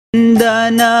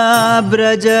नन्दना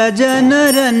व्रज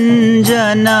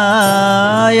जनरञ्जना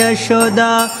यशोदा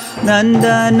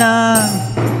नन्दना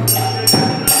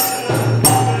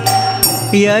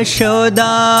यशोदानन्दना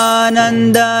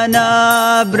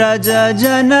व्रज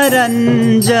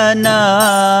जनरञ्जना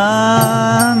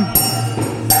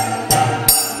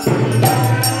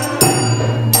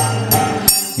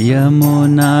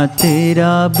यमुना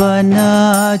तेरा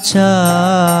बनाचारे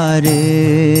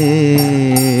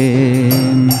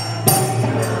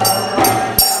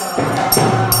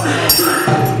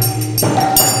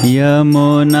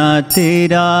यमुना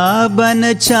तेरा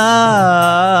बनचारे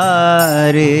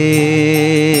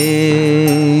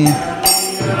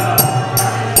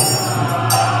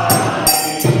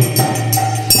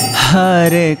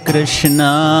हरे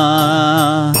कृष्णा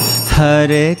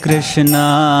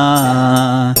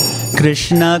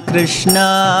कृष्णा कृष्णा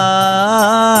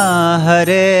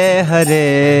हरे हरे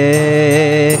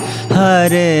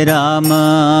हरे राम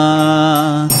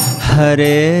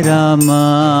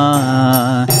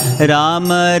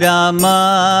राम राम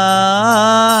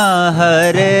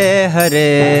हरे हरे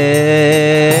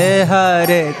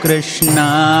हरे कृष्णा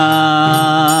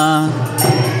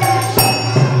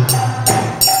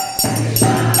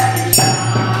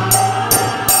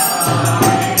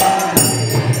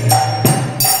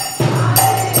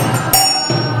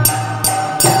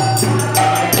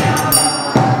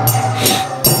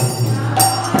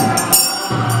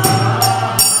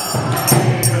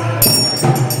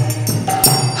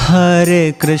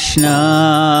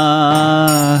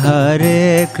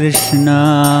हरे कृष्णा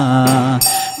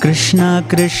कृष्णा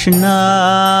कृष्णा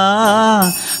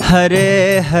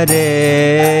हरे हरे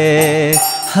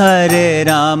हरे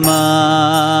राम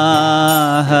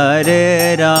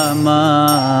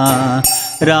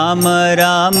राम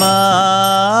राम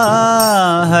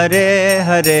हरे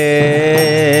हरे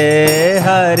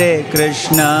हरे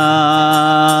कृष्णा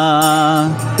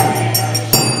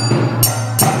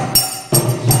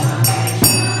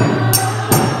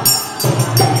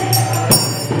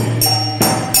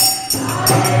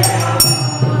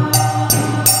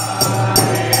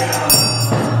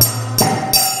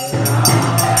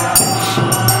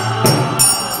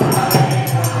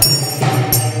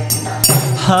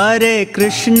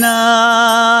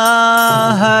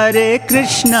हरे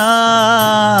Krishna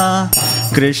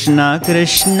Krishna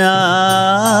Krishna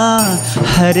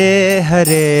Hare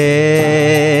Hare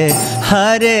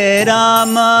Hare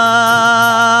Ram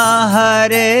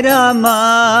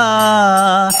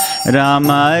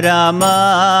Ram Ram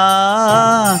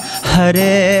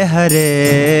Hare Hare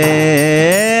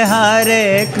Hare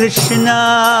Krishna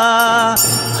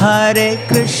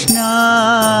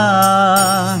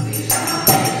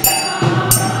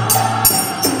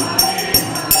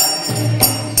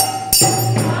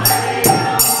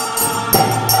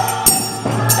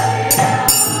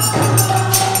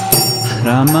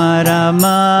Ram Ram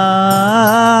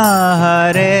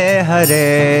Hare Hare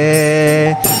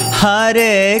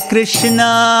Hare Krishna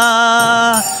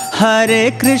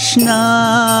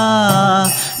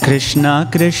Krishna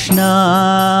Krishna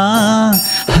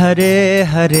Hare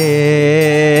Hare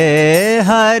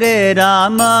Hare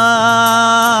Ram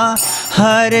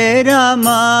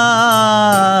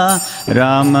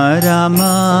Ram Ram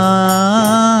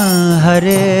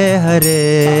Hare Hare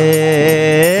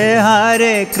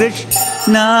Hare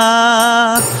Krishna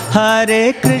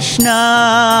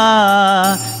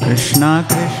Krishna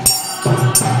Krishna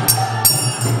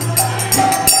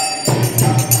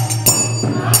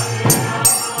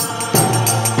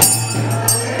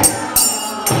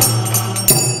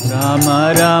Ram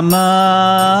Ram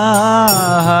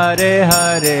Hare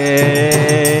Hare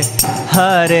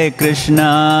Hare Krishna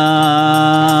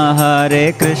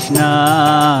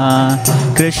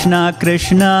Krishna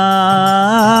Krishna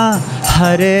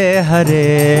Hare Hare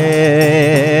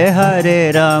Hare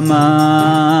Ram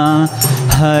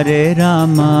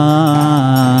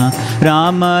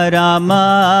Ram Ram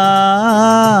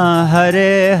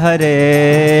Hare Hare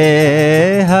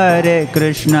Hare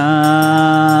Krishna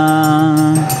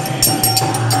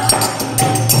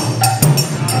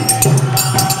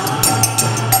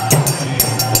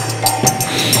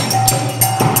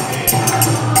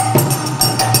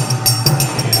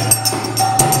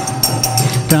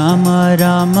Ram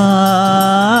Ram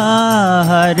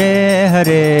Hare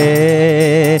Hare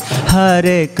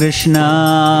Hare Krishna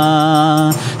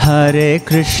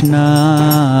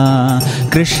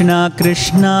Krishna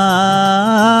Krishna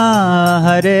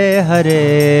Hare Hare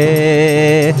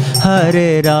Hare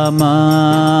Ram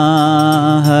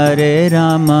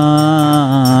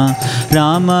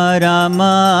Ram Ram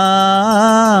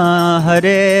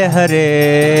Hare Hare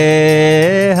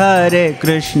Hare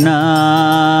Krishna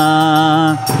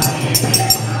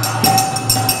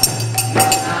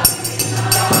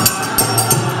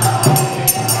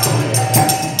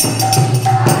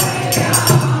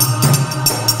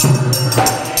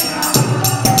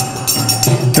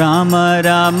Rama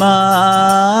Rama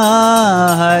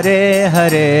Hare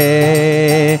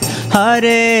Hare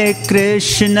Hare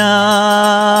Krishna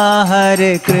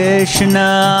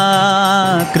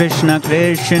Krishna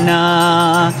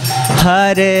Krishna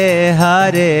Hare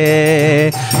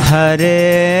Hare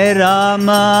Hare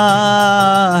Rama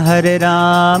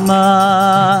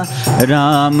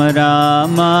Rama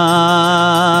Rama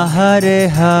Hare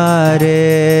Hare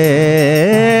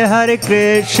Hare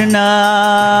Krishna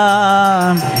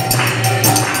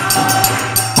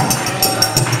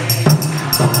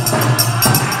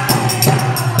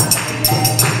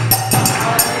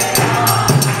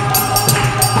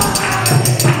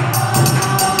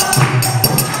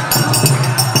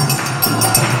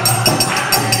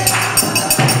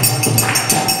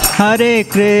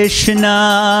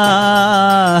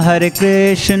Hare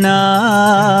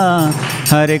Krishna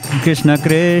Hare Krishna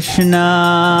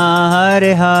Krishna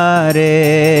Hare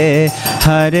Hare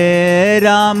Hare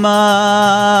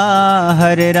Rama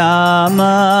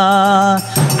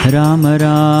Rama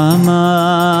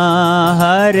Rama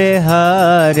Hare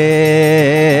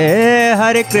Hare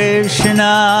Hare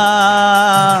Krishna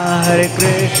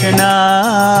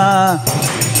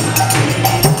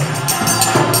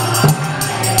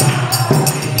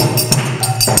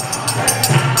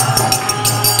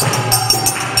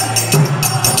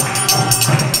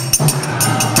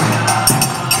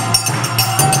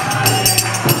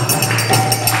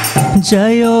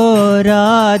जयो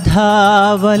राधा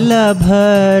वल्लभ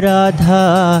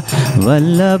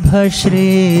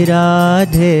श्री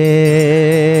राधे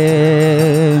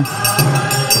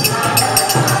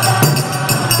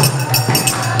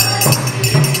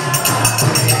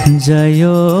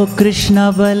जयो कृष्ण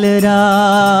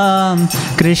बलराम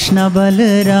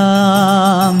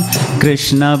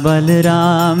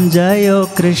जयो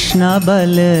कृष्ण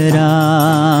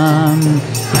बलराम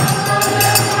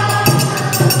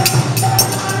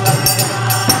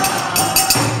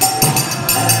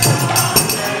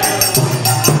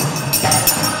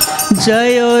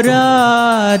जयो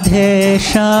राधे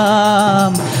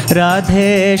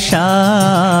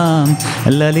श्याम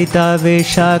ललिता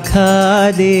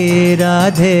विशाखादि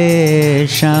राधे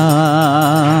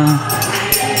श्याम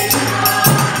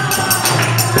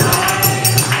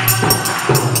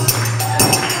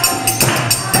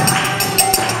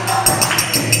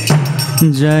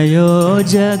जयो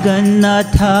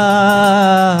जगन्नाथ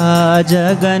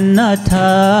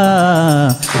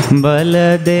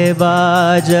बलदेवा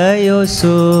जयो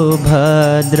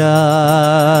सुभद्रा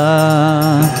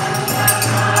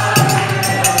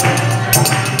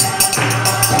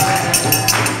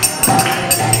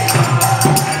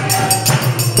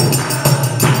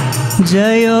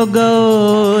जयो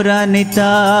गौरानिताय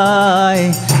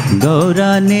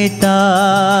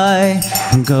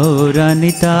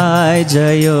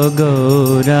जयो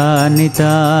गौरानिताय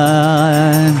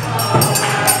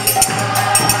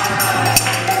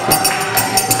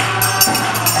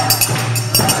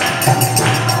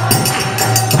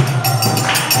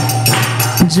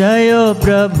जयो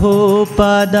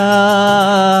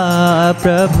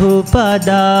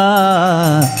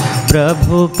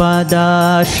प्रभुपदा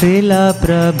श्रील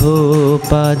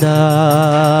प्रभुपदा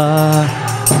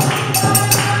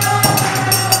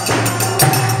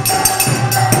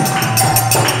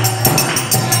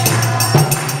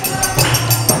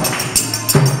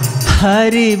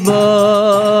हरि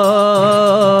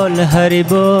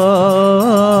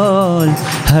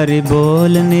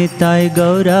बोल निताय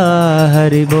गौरा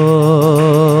हरि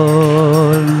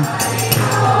बोल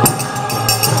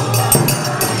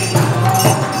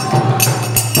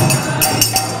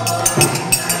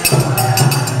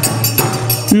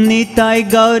निताय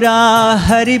गौरा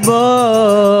हरि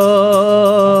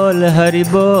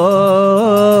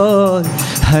बोल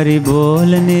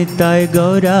निताय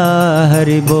गौरा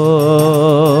हरि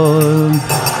बोल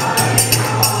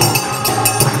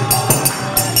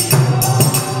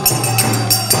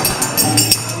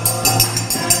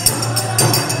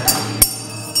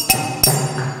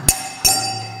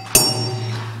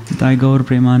निताय गौर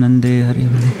प्रेमानंदे हरि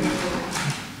हरि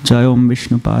जय ओम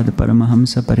विष्णुपाद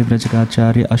परमहंस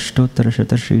परिव्रजकाचार्य अष्टोत्तर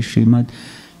शत Shri Shrimad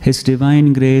His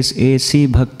Divine Grace A.C.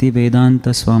 Bhakti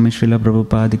Vedanta Swami Srila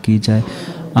Prabhupada की जय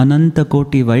अनंत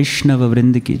कोटि वैष्णव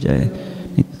वृंद की जय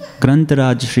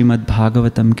ग्रंथराज श्रीमद्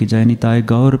भागवतम की जय निताय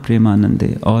गौर प्रेमानंदे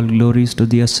All glories to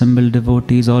the assembled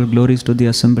devotees, all glories to the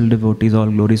assembled devotees,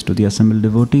 all glories to the assembled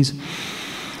devotees,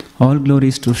 all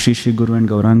glories to Shri Shri Guru and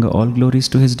Gauranga, all glories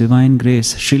to His Divine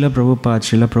Grace Srila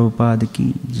Prabhupada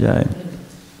की जय।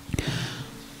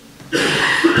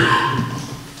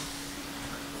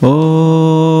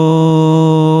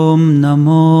 ओम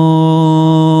नमो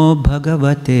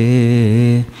भगवते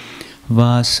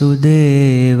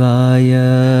Vasudevaya.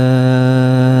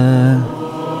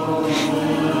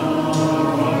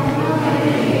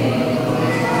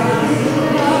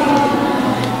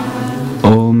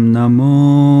 Om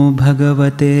Namo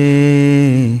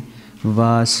Bhagavate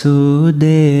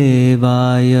Vasudevaya.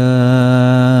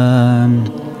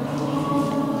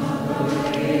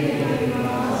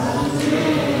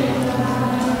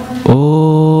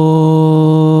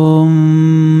 Om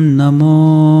Namo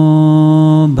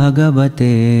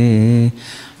Bhagavate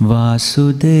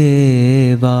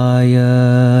Vasudevaya.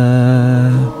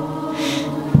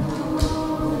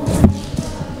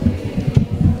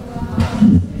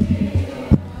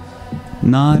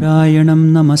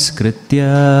 Narayanam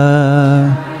namaskritya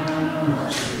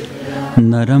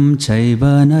naram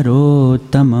chaiva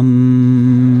narottamam.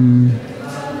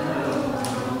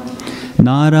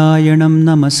 Narayanam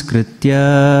namaskritya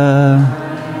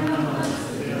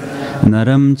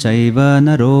naram chaiva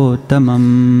narottamam.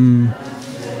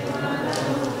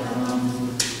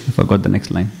 I forgot the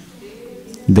next line.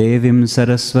 Devim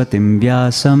saraswatim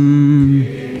vyasam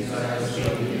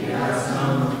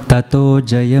tato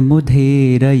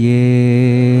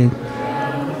jayamudhirayet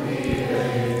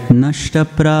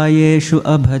nashtaprayeshu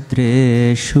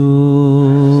abhadreshu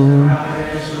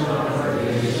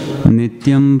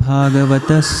nityam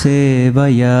bhagavata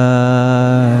sevaya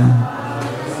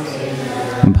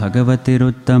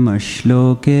bhagavatiruttama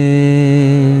shloke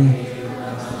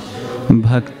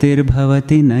bhaktir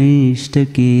bhavati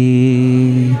naishtaki.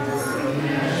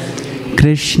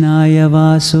 Krishnaya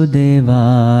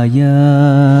Vasudevaya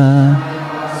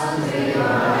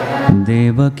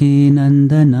Devaki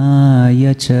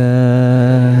Nandanaya cha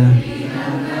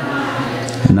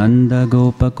Nanda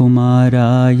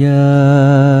Gopakumaraya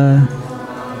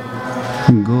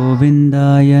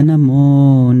Govindaya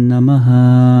Namo Namaha.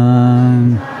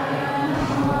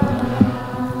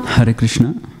 Hare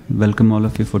Krishna. Welcome all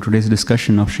of you for today's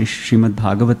discussion of Srimad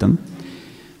Bhagavatam.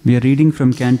 We are reading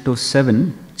from Canto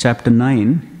 7, Chapter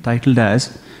 9, titled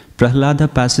as Prahlada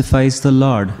Pacifies the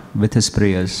Lord with His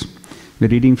Prayers. We are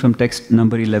reading from text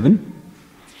number 11.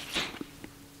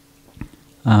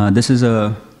 This is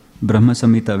a Brahma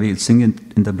Samhita. We sing it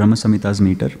in the Brahma Samhita's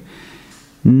meter.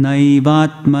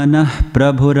 Naivatmanah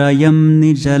prabhurayam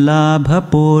nijalabha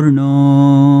purno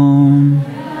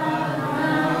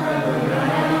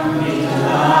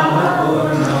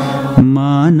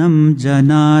Manam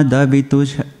janad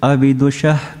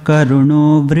avidushah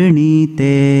karuno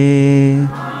vrinite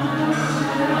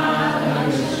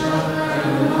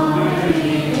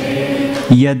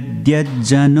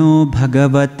Yadyajjano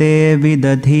bhagavate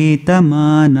vidadhita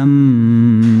manam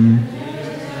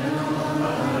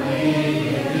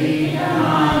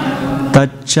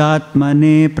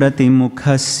Tachatmane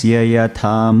pratimukhasya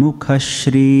yatha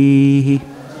mukhashrihi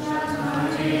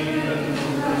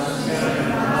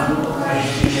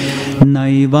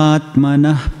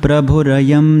Naivatmanah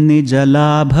prabhurayam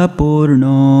nijalabha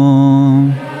purno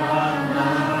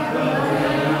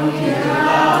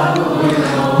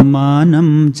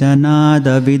Manam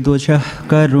janada vidushah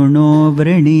karuno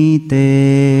vrinite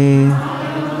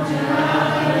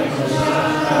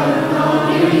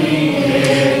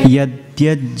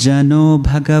Yadyajjano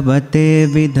bhagavate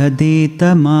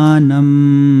vidadita manam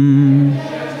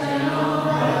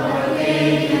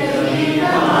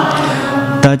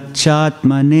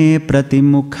Tachatmane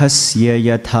pratimukhasya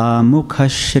yatha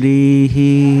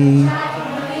mukhashrihi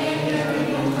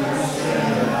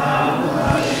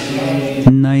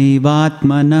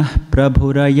Naivatmanah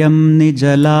prabhurayam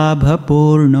nijalabha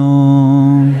purno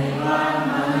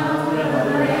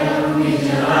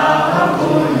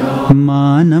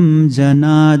Manam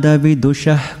janada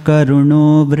vidushah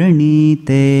karuno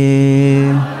vrinite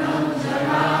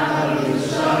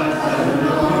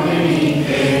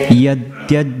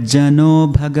Yadyajjano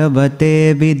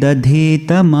bhagavate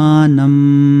vidadhita manam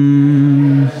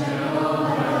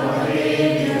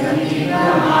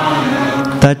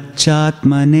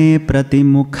Tachatmane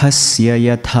pratimukhasya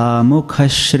yatha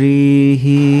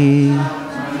mukhashrihi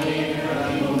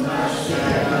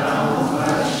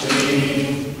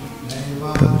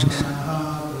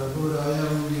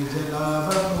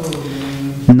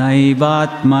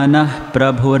Naivatmanah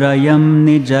prabhurayam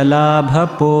nijalabha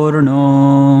purno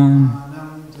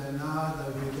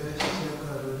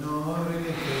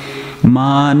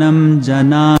Manam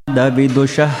janada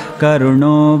vidushah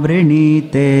karuno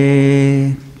vrinite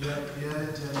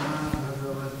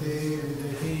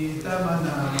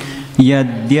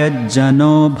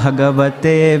Yadyajjano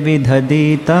bhagavate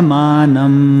vidhadita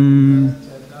manam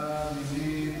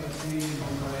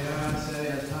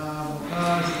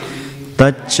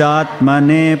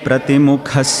तच्चात्मने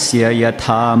प्रतिमुखस्य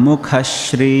यथा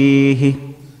मुखश्रीः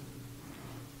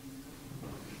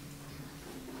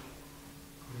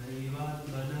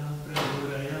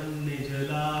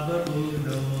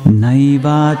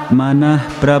नैवात्मनः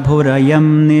प्रभुरयं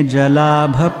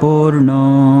निजलाभपूर्णो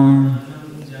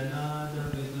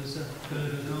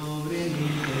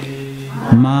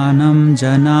मानं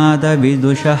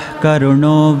जनादविदुषः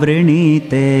करुणो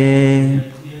वृणीते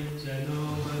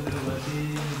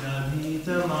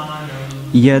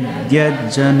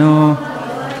यद्यज्जनो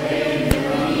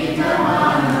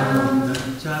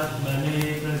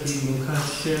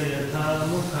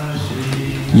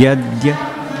यद्य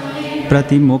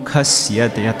प्रतिमुखस्य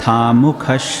यथा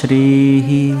मुखश्रीः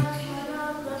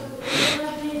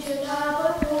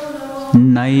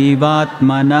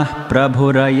नैवात्मनः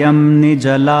प्रभुरयं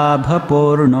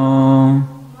निजलाभपूर्णो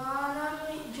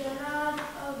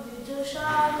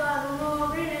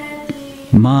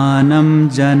मानं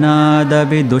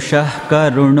जनादविदुषः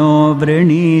करुणो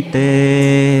वृणीते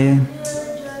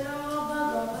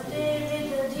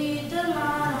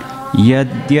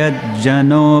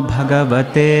यद्यज्जनो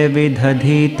भगवते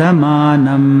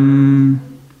विदधीतमानम्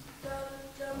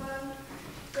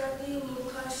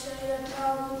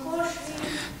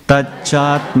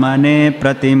तच्चात्मने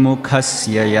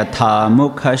प्रतिमुखस्य यथा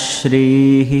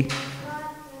मुखश्रीः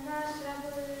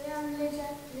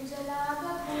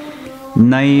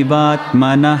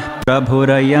नैवात्मनः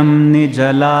प्रभुरयं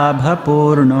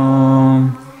निजलाभपूर्णो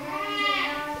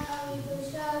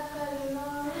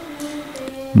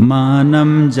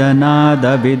मानं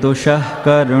जनादविदुषः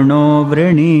करुणो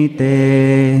वृणीते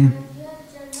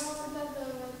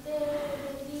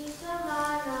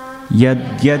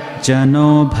यद्यज्जनो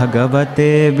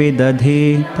भगवते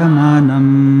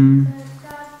विदधीतमानम्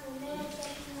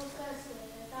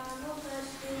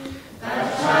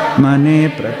मने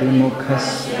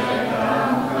प्रतिमुखस्य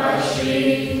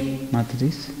माताजी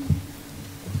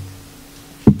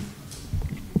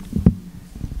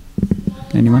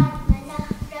anyone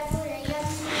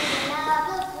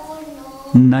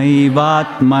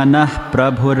नैवात्मनः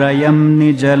प्रभुरयं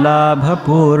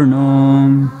निजलाभपूर्णो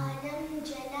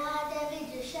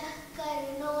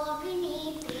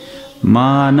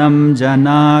मानं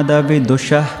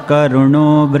जनादविदुषः करुणो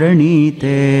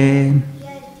वृणीते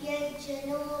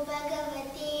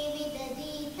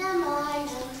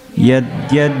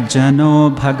यद्यज्जनो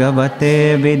भगवते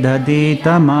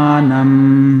विदधीतमानम्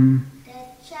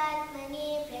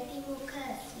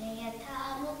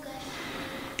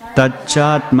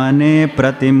तच्चात्मने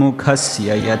प्रतिमुखस्य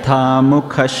यथा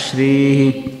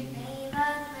मुखश्रीः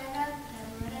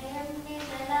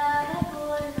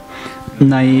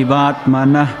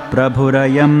नैवात्मनः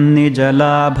प्रभुरयं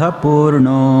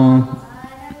निजलाभपूर्णो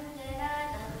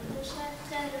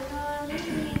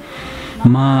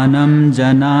मानं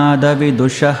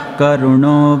जनादविदुषः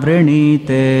करुणो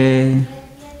वृणीते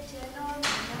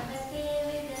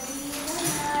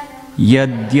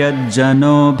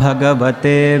यद्यज्जनो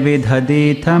भगवते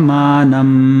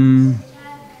विदधीतमानम्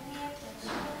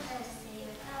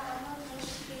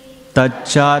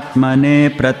तच्चात्मने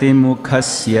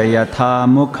प्रतिमुखस्य यथा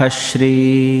मुखश्री.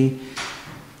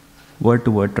 Word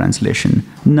to word translation.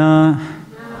 Na,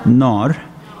 nor,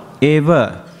 eva,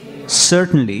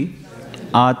 certainly,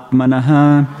 atmanaha,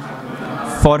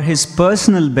 for his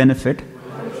personal benefit,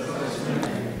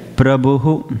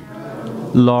 Prabhu,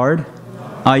 Lord,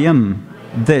 ayam,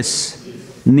 this,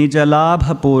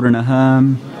 nijalabha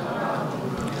purnaha,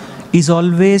 is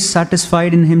always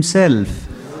satisfied in himself.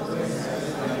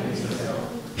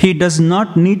 He does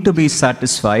not need to be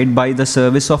satisfied by the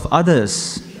service of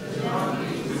others.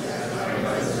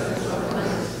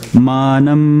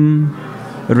 Manam,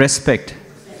 respect.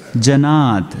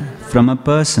 Janad, from a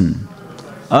person.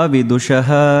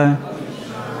 Avidushaha,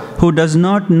 who does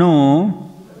not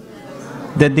know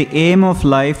that the aim of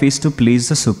life is to please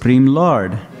the Supreme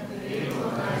Lord.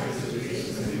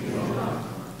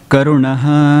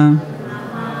 Karunaha,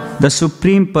 the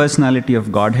Supreme Personality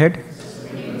of Godhead,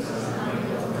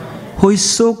 who is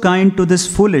so kind to this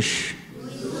foolish,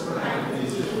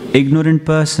 ignorant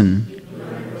person.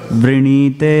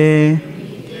 Vrinite,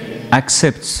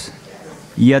 accepts,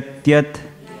 yat,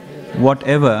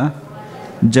 whatever,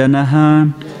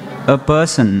 janaha, a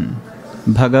person,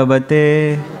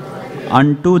 bhagavate,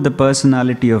 unto the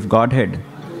personality of Godhead.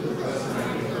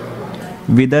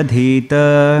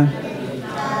 Vidadhita,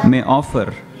 may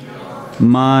offer,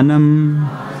 manam,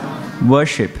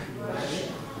 worship,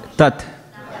 tat,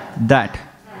 that,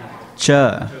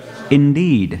 cha,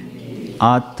 indeed,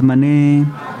 atmane,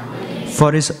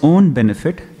 for his own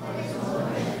benefit,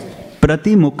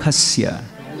 pratimukhasya,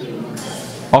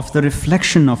 of the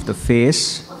reflection of the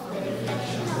face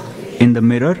in the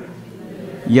mirror,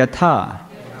 yatha,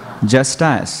 just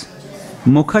as,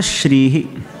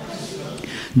 mukhashrihi,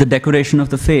 the decoration of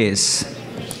the face.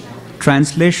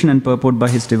 Translation and purport by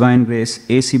His Divine Grace,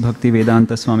 A.C.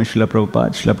 Bhaktivedanta Swami Srila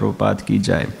Prabhupada ki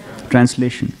jai.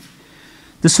 Translation.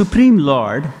 The Supreme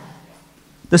Lord,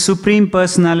 the Supreme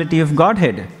Personality of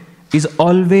Godhead, is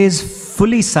always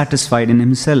fully satisfied in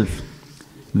Himself.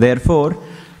 Therefore,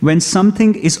 when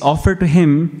something is offered to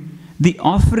Him, the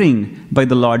offering by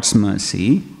the Lord's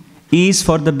mercy is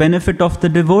for the benefit of the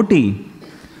devotee.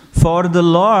 For the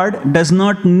Lord does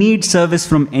not need service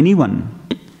from anyone.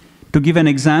 To give an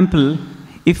example,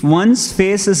 if one's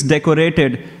face is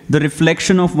decorated, the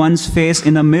reflection of one's face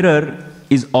in a mirror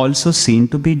is also seen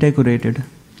to be decorated.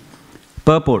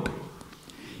 Purport.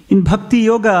 In Bhakti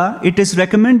Yoga, it is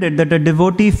recommended that a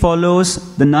devotee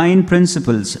follows the 9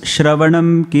 principles: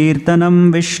 Shravanam,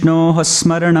 Kirtanam, Vishnoh,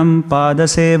 Smaranam,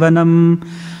 Padasevanam,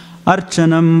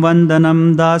 Archanam,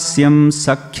 Vandanam, Dasyam,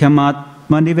 Sakhyam,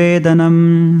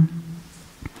 Atmanivedanam.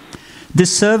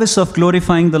 This service of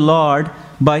glorifying the Lord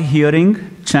by hearing,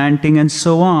 chanting, and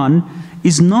so on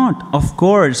is not, of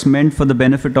course, meant for the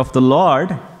benefit of the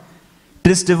Lord.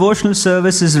 This devotional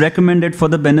service is recommended for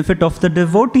the benefit of the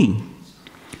devotee.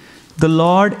 The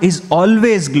Lord is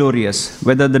always glorious,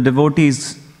 whether the devotee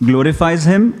glorifies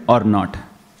Him or not.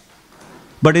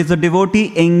 But if the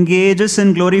devotee engages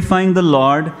in glorifying the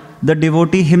Lord, the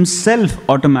devotee himself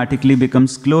automatically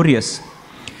becomes glorious.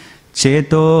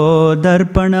 Cheto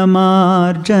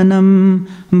darpanamarjanam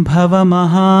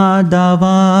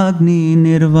bhavamahadavagni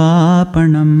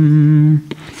nirvapanam.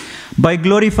 By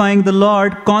glorifying the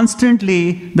Lord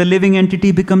constantly, the living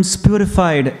entity becomes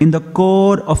purified in the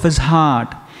core of his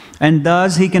heart, and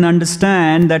thus he can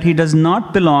understand that he does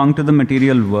not belong to the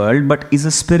material world, but is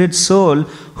a spirit soul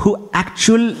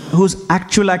whose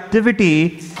actual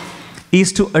activity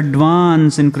is to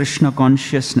advance in Krishna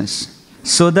consciousness,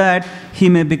 so that he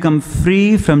may become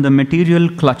free from the material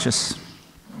clutches.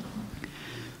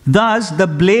 Thus, the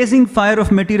blazing fire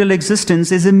of material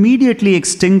existence is immediately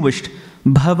extinguished.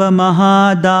 Bhava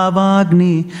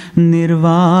mahadavagni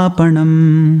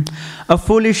nirvapanam. A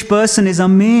foolish person is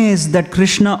amazed that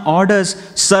Krishna orders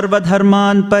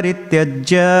sarvadharman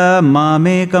parityajya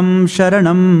mamekam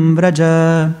sharanam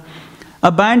vraja.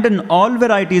 Abandon all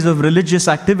varieties of religious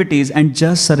activities and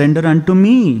just surrender unto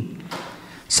me.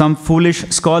 Some foolish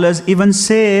scholars even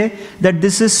say that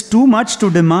this is too much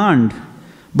to demand.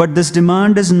 But this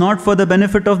demand is not for the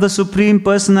benefit of the Supreme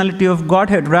Personality of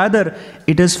Godhead. Rather,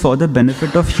 it is for the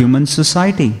benefit of human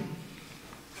society.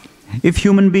 If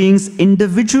human beings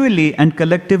individually and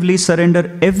collectively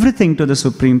surrender everything to the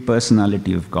Supreme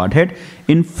Personality of Godhead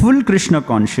in full Krishna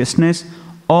consciousness,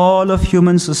 all of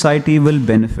human society will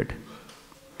benefit.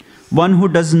 One who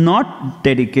does not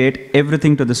dedicate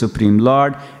everything to the Supreme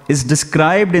Lord is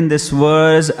described in this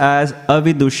verse as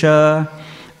avidusha,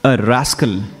 a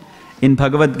rascal. In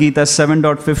Bhagavad Gita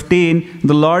 7.15,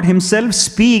 the Lord Himself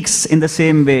speaks in the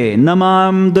same way.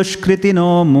 Namam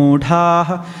dushkritino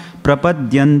mudha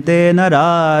prapadyante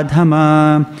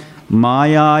naradhama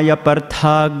mayaya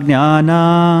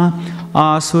parthajnana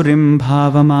asurim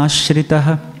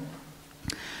bhavamashritaha.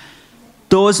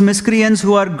 Those miscreants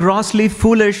who are grossly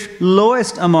foolish,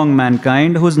 lowest among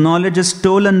mankind, whose knowledge is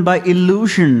stolen by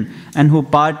illusion, and who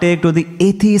partake to the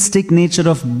atheistic nature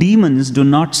of demons, do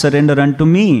not surrender unto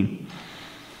me.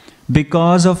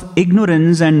 Because of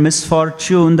ignorance and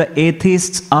misfortune, the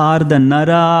atheists are the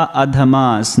Nara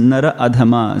Adhamas,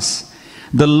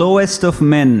 the lowest of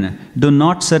men, do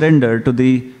not surrender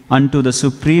unto the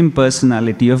Supreme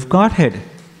Personality of Godhead.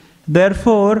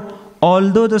 Therefore,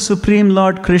 although the Supreme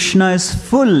Lord Krishna is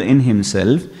full in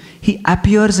Himself, He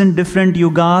appears in different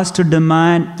yugas to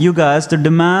demand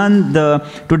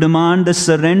the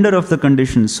surrender of the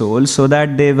conditioned soul, so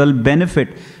that they will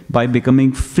benefit by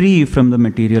becoming free from the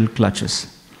material clutches.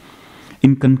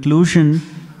 In conclusion,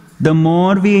 the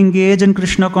more we engage in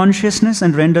Krishna consciousness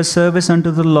and render service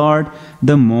unto the Lord,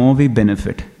 the more we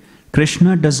benefit.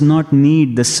 Krishna does not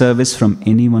need the service from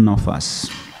any one of us.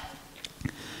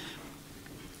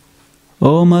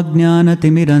 Om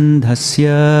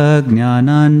ajnanatimirandhasya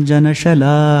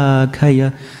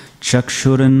jnananjanashalakaya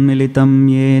chakshuranmilitam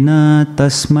yena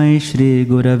tasmai Shri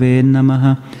Gurave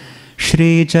Namaha.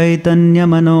 Shri Chaitanya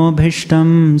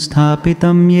Manobhishtam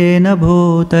Sthapitam Yena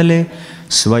Bhutale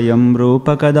Swayam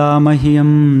Rupa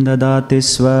Kadamahyam Dadati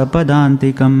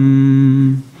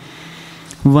Swapadantikam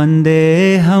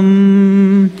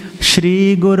Vandeham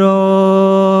Shri Guru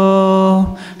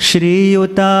Shri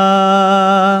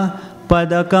Yuta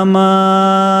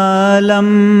Padakamalam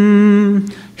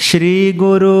Shri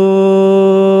Gurun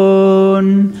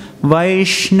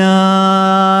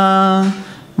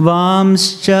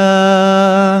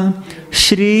Vaishnavamscha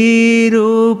Shri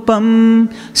Rupam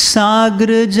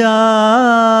Sagrajatam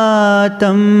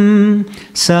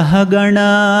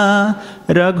Sahagana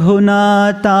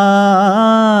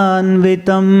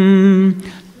Raghunatanvitam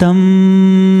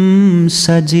Tam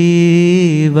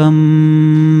Sajivam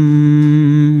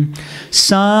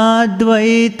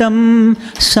Sadvaitam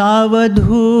Savadhutam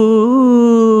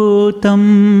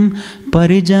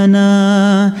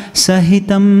Parijana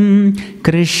Sahitam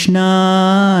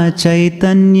Krishna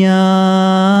Chaitanya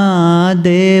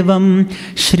Devam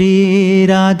Shri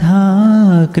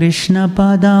Radha Krishna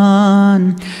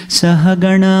Padan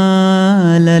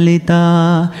Sahagana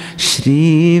Lalita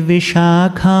Shri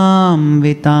Vishakham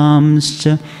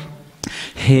Vitamscha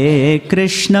He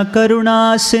Krishna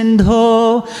Karuna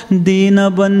Sindho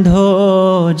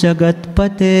Dinabandho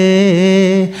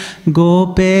Jagatpate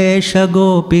Gopesha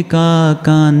Gopika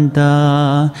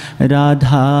Kanta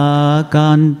Radha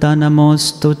Kanta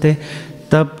Namostute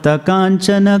Tapta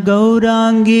Kanchana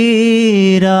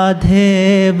Gaurangi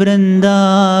Radhe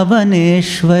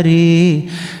Vrindavaneshwari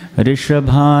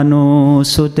Rishabhanu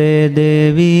Sute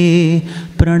Devi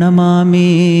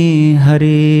Pranamami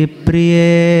Hari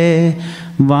Priye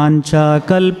Vancha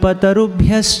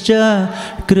Kalpatarubhyascha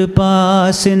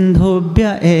Kripa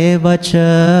Sindhubhya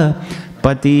Evacha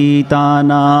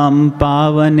Patitanam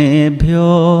Pavanebhyo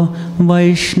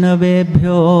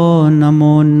Vaishnavebhyo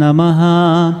Namo Namaha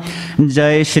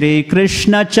Jai Shri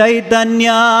Krishna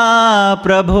Chaitanya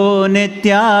Prabhu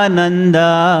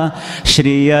Nityananda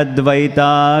Shri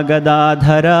Advaita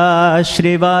Gadadhara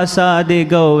Shri Vasadi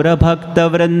Gaura Bhakta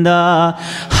Vrinda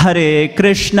Hare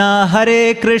Krishna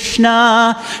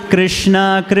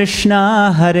Krishna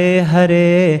Krishna Hare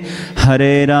Hare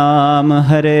Hare Rama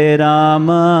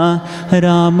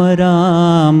Rama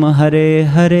Rama Hare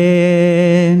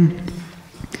Hare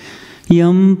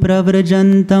Yam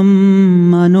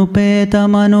pravrjantam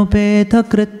anupeta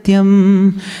krityam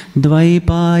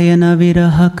dvaipayana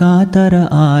viraha katara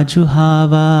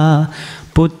ajuhava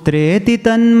putreti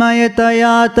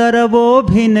tanmayataya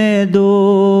tarabobhinedu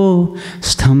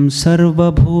stham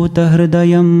sarvabhuta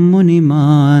hridayam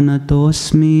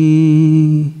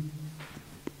munimanatosmi.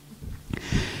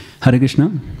 Hare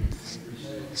Krishna.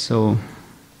 So,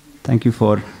 thank you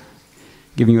for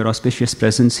giving your auspicious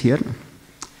presence here.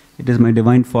 It is my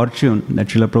divine fortune that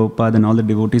Srila Prabhupada and all the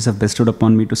devotees have bestowed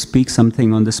upon me to speak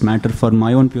something on this matter for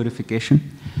my own purification.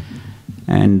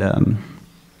 And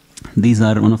these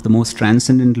are one of the most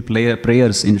transcendental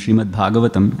prayers in Srimad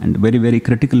Bhagavatam, and very, very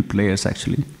critical prayers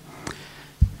actually.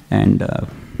 And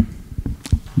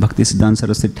Bhakti Siddhanta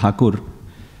Saraswati Thakur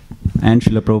and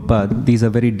Srila Prabhupada, these are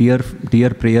very dear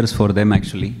prayers for them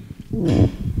actually.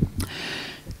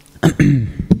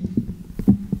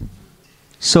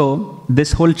 So,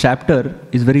 this whole chapter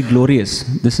is very glorious.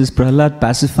 This is Prahlad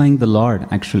pacifying the Lord,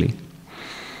 actually.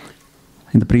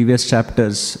 In the previous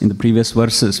chapters, in the previous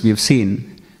verses, we have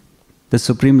seen the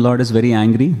Supreme Lord is very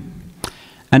angry.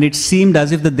 And it seemed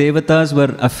as if the Devatas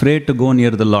were afraid to go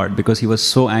near the Lord because he was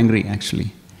so angry,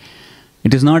 actually.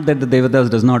 It is not that the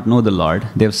Devatas does not know the Lord.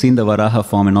 They have seen the Varaha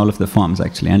form and all of the forms,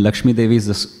 actually. And Lakshmi Devi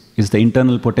is the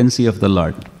internal potency of the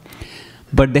Lord.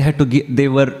 But they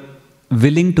were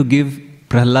willing to give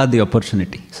Prahlad the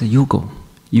opportunity. So you go.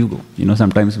 You know,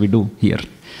 sometimes we do here.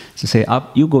 So say,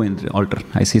 you go in the altar.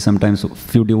 I see sometimes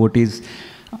few devotees,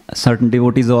 certain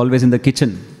devotees are always in the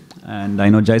kitchen. And I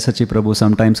know Jai Sachi Prabhu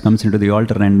sometimes comes into the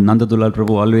altar, and Nanda Dulal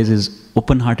Prabhu always is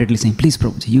open-heartedly saying, please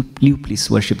Prabhuji, you please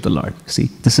worship the Lord. See,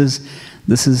 this is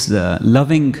the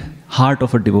loving heart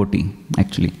of a devotee,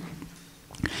 actually.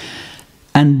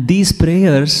 And these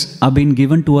prayers are being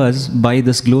given to us by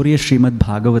this glorious Srimad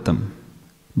Bhagavatam,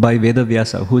 by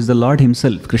Vedavyasa, who is the Lord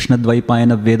himself. Krishna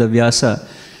Dvaipayana Vedavyasa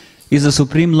is the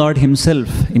Supreme Lord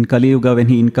himself in Kali Yuga when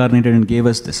he incarnated and gave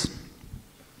us this.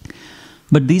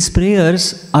 But these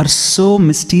prayers are so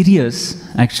mysterious,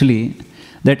 actually,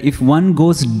 that if one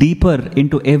goes deeper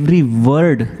into every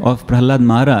word of Prahlad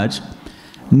Maharaj,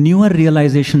 newer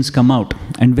realizations come out,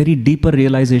 and very deeper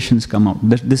realizations come out.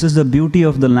 This is the beauty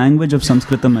of the language of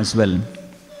Sanskritam as well.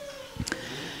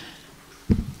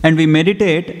 And we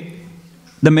meditate.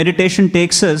 The meditation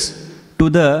takes us to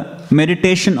the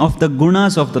meditation of the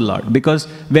gunas of the Lord. Because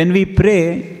when we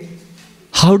pray,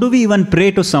 how do we even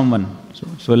pray to someone?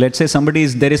 So let's say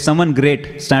there is someone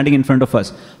great standing in front of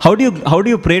us. How do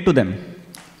you pray to them?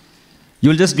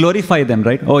 You'll just glorify them,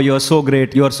 right? Oh, you're so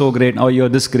great, oh, you're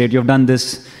this great, you've done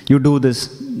this, you do this.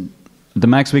 The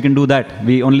max we can do that.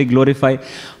 We only glorify.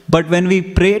 But when we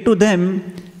pray to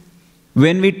them,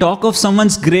 when we talk of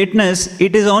someone's greatness,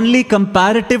 it is only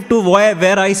comparative to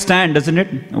where I stand, isn't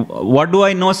it? What do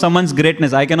I know someone's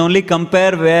greatness? I can only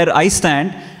compare where I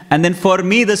stand, and then for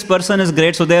me this person is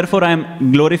great, so therefore I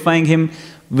am glorifying him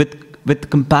with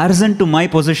comparison to my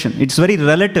position. It's very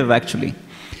relative actually.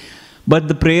 But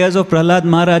the prayers of Prahlad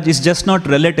Maharaj is just not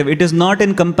relative. It is not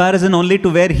in comparison only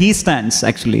to where he stands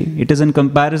actually. It is in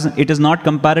comparison, it is not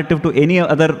comparative to any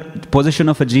other position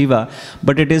of a jiva,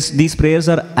 but it is, these prayers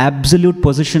are absolute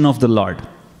position of the Lord.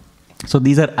 So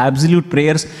these are absolute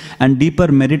prayers and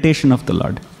deeper meditation of the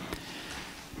Lord.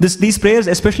 These prayers,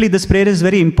 especially this prayer is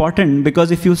very important because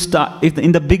if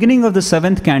in the beginning of the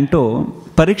 7th canto,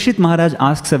 Parikshit Maharaj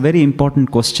asks a very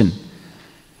important question.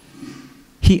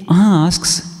 He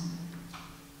asks,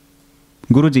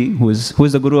 Guruji, who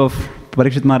is the Guru of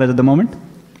Parikshit Maharaj at the moment?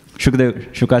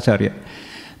 Shukacharya.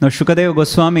 Now Shukadeva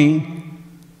Goswami,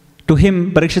 to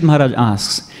him Parikshit Maharaj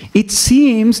asks, it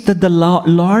seems that the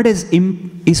Lord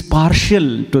is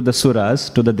partial to the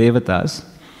Suras, to the Devatas,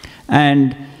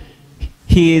 and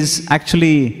he is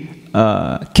actually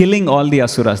killing all the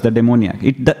Asuras, the demoniac.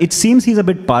 It seems he's a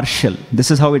bit partial.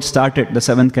 This is how it started, the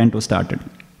 7th canto started.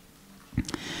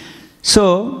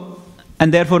 So,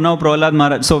 and therefore now Prahlad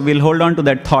Maharaj, so we'll hold on to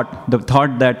that thought, the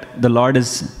thought that the Lord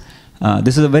is,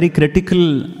 this is a very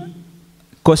critical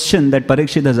question that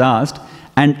Parikshit has asked,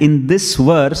 and in this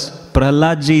verse,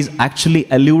 Prahlad ji is actually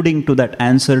alluding to that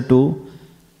answer to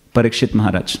Parikshit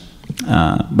Maharaj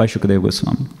by Shukadeva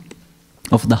Goswami,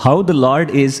 of how the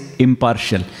Lord is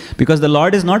impartial. Because the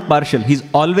Lord is not partial, he's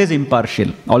always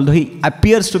impartial, although he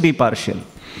appears to be partial.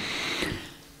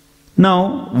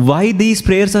 Now, why these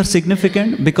prayers are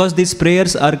significant? Because these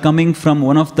prayers are coming from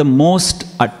one of the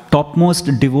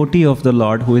topmost devotee of the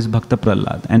Lord, who is Bhakta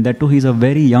Prahlad. And that too, he's a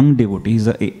very young devotee. He's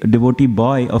a devotee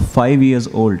boy of 5 years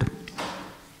old.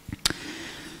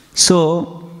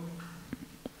 So,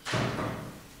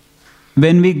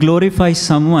 when we glorify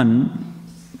someone,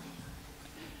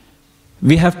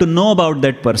 we have to know about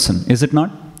that person, is it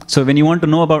not? So when you want to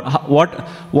know about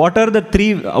what are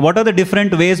the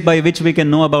different ways by which we can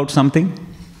know about something?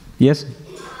 Yes?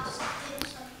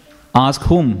 Ask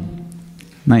whom?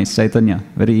 Nice, Chaitanya,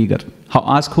 very eager.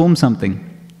 Ask whom something?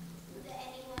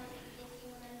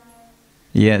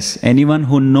 Yes, anyone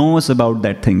who knows about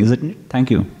that thing, isn't it? Thank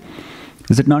you.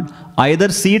 Is it not? Either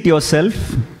see it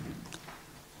yourself,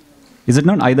 is it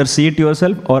not? Either see it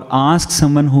yourself or ask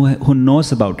someone who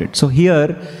knows about it. So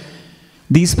here,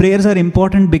 these prayers are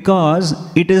important because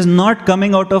it is not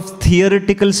coming out of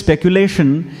theoretical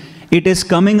speculation, it is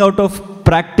coming out of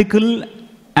practical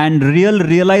and real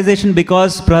realization,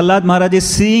 because Prahlad Maharaj is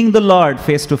seeing the Lord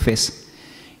face to face.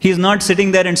 He is not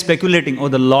sitting there and speculating, oh,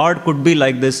 the Lord could be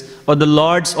like this, or the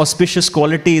Lord's auspicious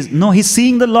qualities. No, he's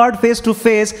seeing the Lord face to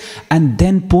face and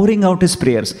then pouring out his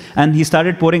prayers. And he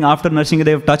started pouring after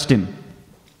Nrsimhadev touched him.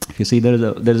 If you see, there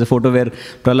is a photo where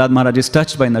Prahlad Maharaj is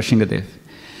touched by Nrsimhadev.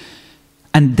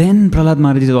 And then Prahlad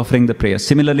Maharaj is offering the prayers.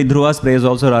 Similarly, Dhruva's prayers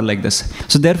also are like this.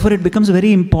 So therefore it becomes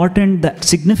very important,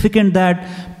 significant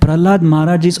that Prahlad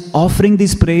Maharaj is offering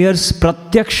these prayers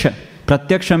pratyaksha.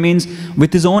 Pratyaksha means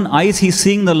with his own eyes he's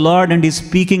seeing the Lord and he's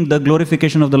speaking the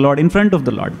glorification of the Lord in front of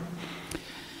the Lord.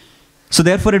 So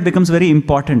therefore it becomes very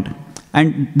important.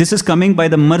 And this is coming by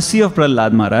the mercy of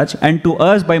Prahlad Maharaj, and to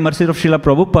us by mercy of Srila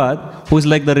Prabhupada, who is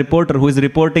like the reporter, who is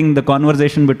reporting the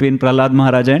conversation between Prahlad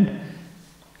Maharaj and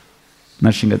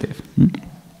Nrsimhadev.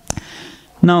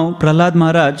 Now, Prahlad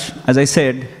Maharaj, as I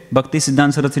said, Bhakti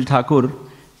Siddhanta Saraswati Thakur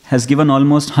has given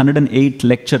almost 108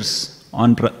 lectures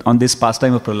on this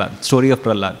pastime of Prahlad, story of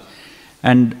Prahlad.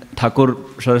 And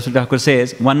Saraswati Thakur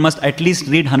says, one must at least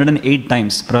read 108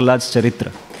 times Prahlad's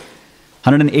Charitra.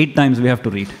 108 times we have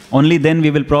to read. Only then we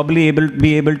will probably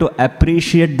be able to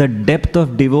appreciate the depth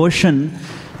of devotion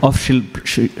of Shri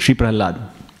Prahlad.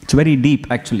 It's very deep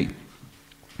actually.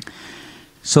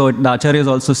 So the Acharyas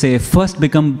also say, first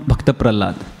become Bhakta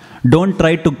Prahlad. Don't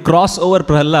try to cross over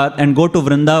Prahlad and go to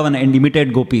Vrindavan and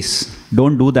imitate gopis.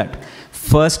 Don't do that.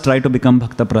 First try to become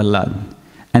Bhakta Prahlad.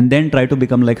 And then try to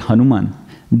become like Hanuman.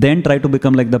 Then try to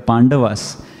become like the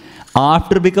Pandavas.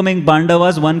 After becoming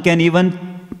Pandavas, one can even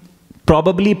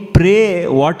probably pray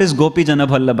what is Gopi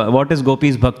Janabhallabha, what is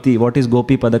Gopi's Bhakti, what is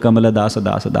Gopi Padakamala Dasa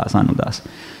Dasa Dasa Anudas.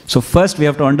 So first we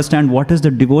have to understand what is the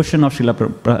devotion of Shri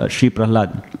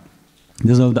Prahlad.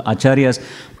 This is how the Acharyas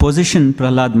position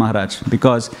Prahlad Maharaj,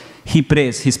 because he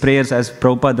prays, his prayers, as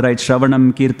Prabhupada writes,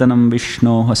 Shravanam Kirtanam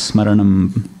Vishno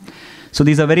Smaranam. So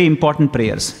these are very important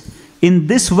prayers. In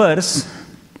this verse,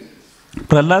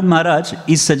 Prahlad Maharaj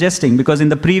is suggesting, because in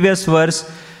the previous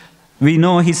verse, we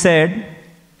know he said,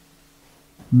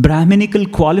 Brahminical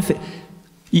qualification.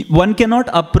 One cannot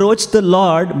approach the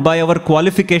Lord by our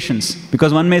qualifications.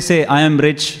 Because one may say, I am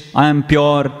rich, I am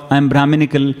pure, I am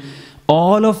Brahminical.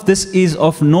 All of this is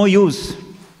of no use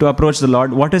to approach the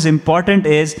Lord. What is important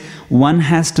is one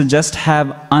has to just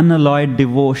have unalloyed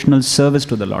devotional service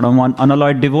to the Lord,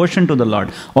 unalloyed devotion to the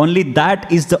Lord. Only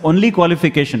that is the only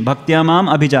qualification. Bhaktya mam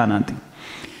abhijanati.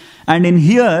 And in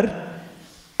here,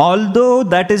 although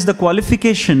that is the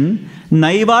qualification,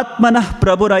 naivatmanah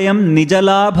prabhurayam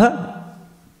nijalabha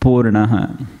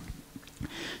purnaha.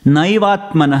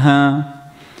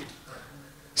 Naivatmanah.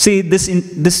 See,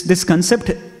 this concept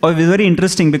is very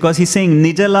interesting because he's saying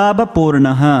nijalabha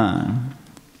purnaha.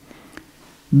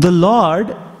 The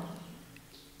Lord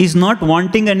is not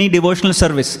wanting any devotional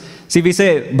service. See, we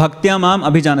say bhaktya mam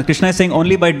abhijana. Krishna is saying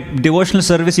only by devotional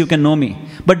service you can know me.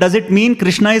 But does it mean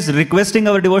Krishna is requesting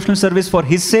our devotional service for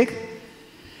his sake?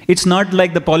 It's not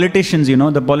like the politicians,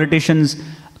 the politicians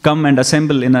come and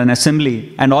assemble in an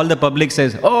assembly and all the public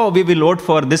says, oh, we will vote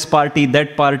for this party,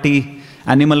 that party,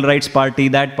 animal rights party,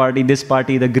 that party, this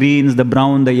party, the greens, the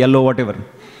brown, the yellow, whatever.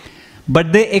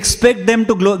 But they expect them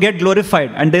to get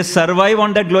glorified and they survive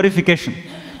on that glorification.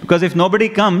 Because if nobody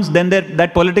comes, then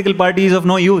that political party is of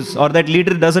no use, or that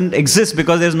leader doesn't exist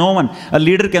because there's no one. A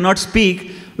leader cannot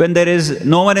speak when there is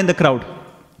no one in the crowd.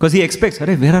 Because he expects,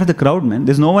 where are the crowd, man?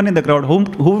 There's no one in the crowd.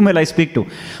 Whom will I speak to?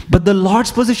 But the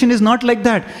Lord's position is not like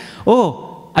that.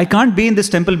 Oh, I can't be in this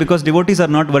temple because devotees are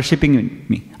not worshipping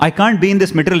me. I can't be in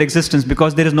this material existence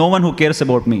because there is no one who cares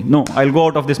about me. No, I'll go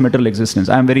out of this material existence.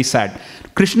 I am very sad.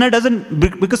 Krishna doesn't,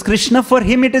 because Krishna, for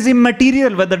him, it is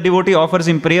immaterial whether devotee offers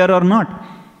him prayer or not.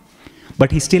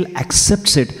 But he still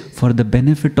accepts it for the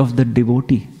benefit of the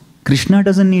devotee. Krishna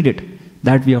doesn't need it.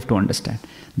 That we have to understand.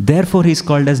 Therefore, he is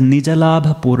called as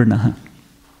Nijalabha Purnaha.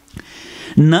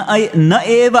 Na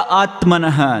eva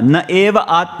atmanaha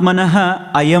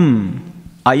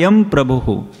ayam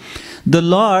prabhuhu. The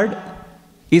Lord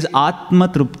is Atma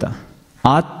Trupta,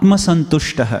 Atma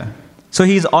Santushtaha. So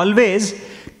he is always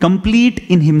complete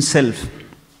in himself.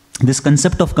 This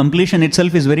concept of completion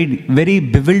itself is very, very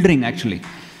bewildering actually.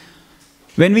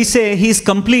 When we say he is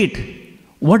complete,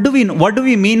 what do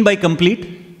we mean by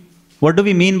complete? What do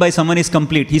we mean by someone is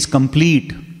complete? He's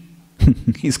complete.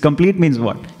 He's complete means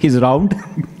what? He's round.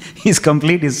 He's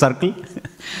complete. He's circle.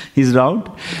 He's round.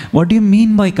 What do you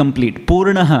mean by complete?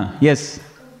 Purnaha. Yes.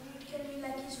 Complete can be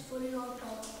like he's full in all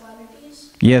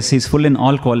qualities. Yes, he's full in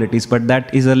all qualities, but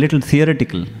that is a little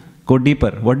theoretical. Go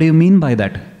deeper. What do you mean by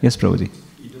that? Yes, Prabhuji.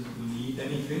 He doesn't need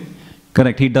anything.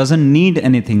 Correct. He doesn't need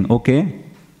anything. Okay.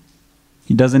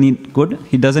 He doesn't need. Good.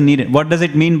 He doesn't need it. What does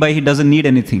it mean by he doesn't need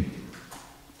anything?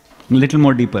 A little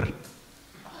more deeper. It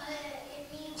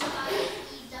means he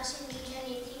doesn't need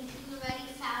anything. He already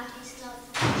found his love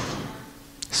for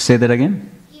Krishna. Say that again.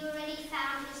 He already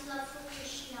found his love for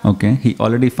Krishna. Okay, he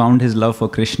already found his love for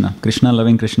Krishna. Krishna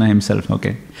loving Krishna himself,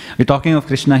 okay. We're talking of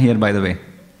Krishna here, by the way.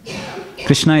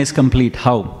 Krishna is complete.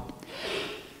 How?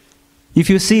 If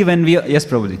you see when we are... Yes,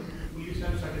 Prabhuji. He's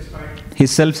self-satisfied.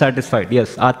 He's self-satisfied,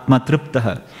 yes. Atma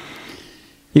Triptaha.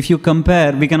 If you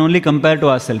compare, we can only compare to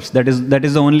ourselves. That is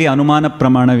the only Anumana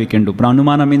Pramana we can do.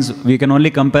 Anumana means we can only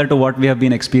compare to what we have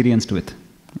been experienced with.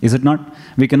 Is it not?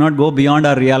 We cannot go beyond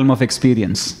our realm of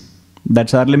experience.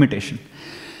 That's our limitation.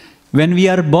 When we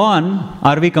are born,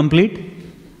 are we complete?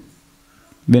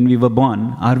 When we were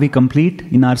born, are we complete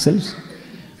in ourselves?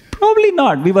 Probably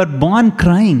not. We were born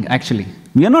crying, actually.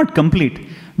 We are not complete.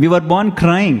 We were born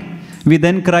crying. We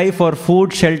then cry for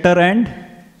food, shelter and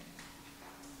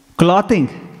clothing.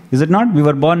 Is it not? We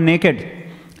were born naked.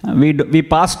 We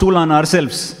pass stool on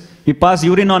ourselves. We pass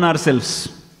urine on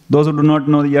ourselves. Those who do not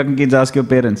know, young kids, ask your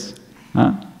parents.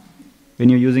 When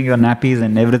you're using your nappies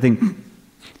and everything,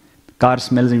 car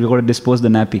smells and you've got to dispose the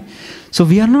nappy. So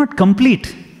we are not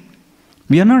complete.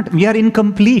 We are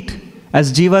incomplete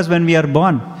as jivas when we are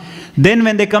born. Then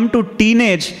when they come to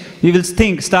teenage, we will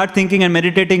start thinking and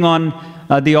meditating on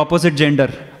the opposite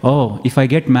gender. Oh, if I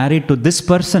get married to this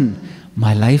person,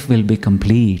 my life will be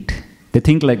complete. They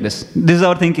think like this. This is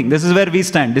our thinking. This is where we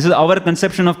stand. This is our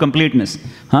conception of completeness.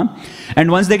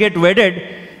 And once they get wedded,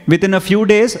 within a few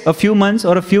days, a few months,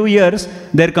 or a few years,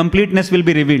 their completeness will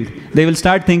be revealed. They will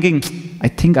start thinking, I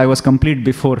think I was complete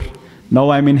before. Now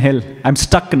I'm in hell. I'm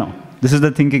stuck now. This is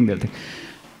the thinking they'll think.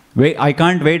 Wait, I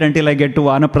can't wait until I get to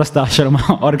Vanaprastha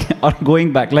ashrama or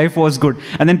going back. Life was good.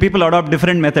 And then people adopt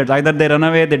different methods. Either they run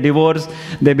away, they divorce,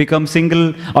 they become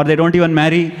single, or they don't even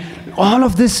marry. All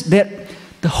of this, the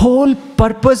whole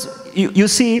purpose, you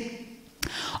see,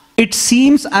 it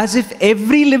seems as if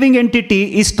every living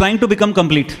entity is trying to become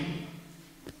complete.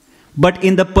 But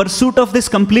in the pursuit of this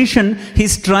completion,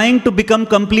 he's trying to become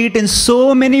complete in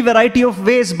so many variety of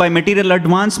ways, by material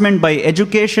advancement, by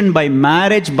education, by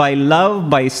marriage, by love,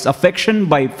 by affection,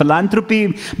 by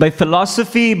philanthropy, by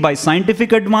philosophy, by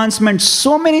scientific advancement,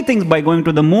 so many things, by going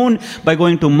to the moon, by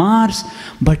going to Mars.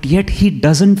 But yet he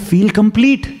doesn't feel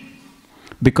complete,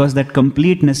 because that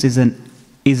completeness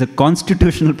is a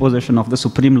constitutional possession of the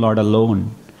Supreme Lord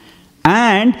alone.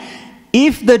 And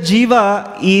if the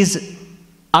jiva is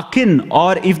akin,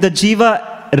 or if the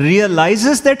jiva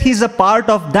realizes that he's a part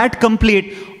of that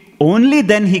complete, only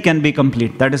then he can be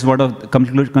complete. That is what the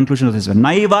conclusion of this one.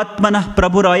 Naivatmanah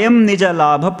prabhurayam nija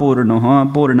labha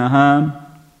purnaha.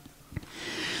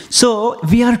 So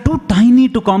we are too tiny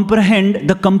to comprehend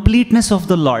the completeness of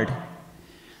the Lord.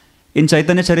 In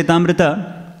Chaitanya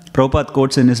Charitamrita, Prabhupada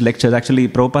quotes in his lectures, actually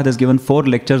Prabhupada has given 4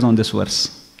 lectures on this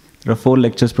verse. There are 4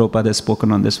 lectures Prabhupada has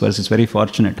spoken on this verse. It's very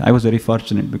fortunate. I was very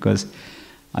fortunate because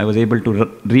I was able to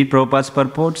read Prabhupada's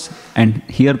purports and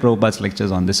hear Prabhupada's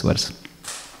lectures on this verse.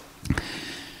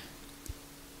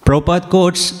 Prabhupada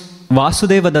quotes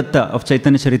Vasudeva Datta of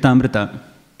Chaitanya Charitamrita.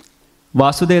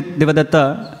 Vasudeva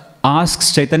Datta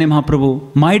asks Chaitanya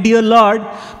Mahaprabhu, "My dear Lord,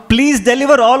 please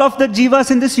deliver all of the jivas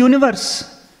in this universe,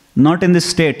 not in this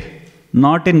state,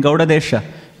 not in Gaudadesha,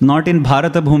 not in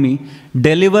Bharata Bhumi.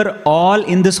 Deliver all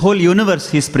in this whole universe,"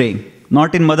 he is praying,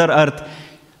 not in Mother Earth.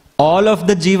 All of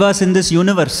the jivas in this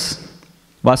universe.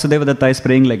 Vasudeva Datta is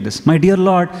praying like this. "My dear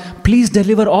Lord, please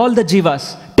deliver all the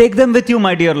jivas. Take them with you,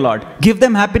 my dear Lord. Give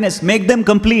them happiness. Make them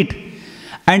complete.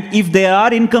 And if they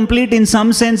are incomplete in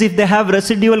some sense, if they have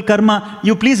residual karma,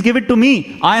 you please give it to me.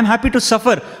 I am happy to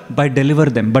suffer. But deliver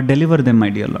them, my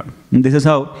dear Lord." And this is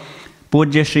how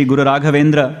Pujya Sri Guru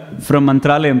Raghavendra from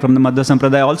Mantralayam, from the Madhva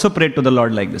Sampradaya, also prayed to the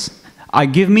Lord like this.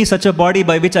 "Give me such a body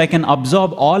by which I can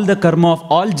absorb all the karma of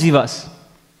all jivas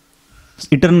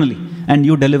eternally, and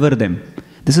you deliver them."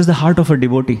 This is the heart of a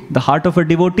devotee. The heart of a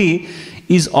devotee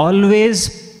is always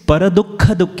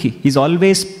paradukha dukhi. He's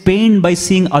always pained by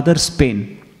seeing others' pain.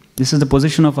 This is the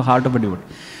position of a heart of a devotee.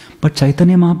 But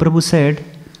Chaitanya Mahaprabhu said,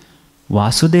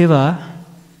 "Vasudeva,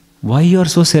 why you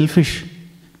are so selfish?"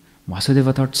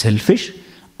 Vasudeva thought, "Selfish?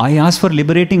 I asked for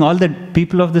liberating all the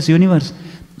people of this universe."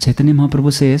 Chaitanya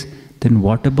Mahaprabhu says, "Then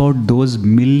what about those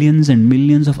millions and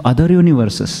millions of other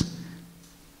universes?"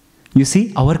 You see,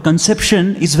 our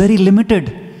conception is very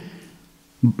limited.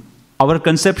 Our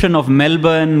conception of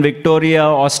Melbourne, Victoria,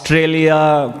 Australia,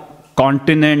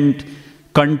 continent,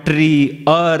 country,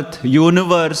 earth,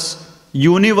 universe,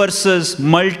 universes,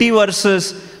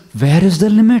 multiverses. Where is the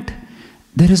limit?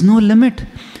 There is no limit.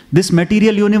 This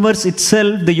material universe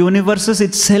itself, the universes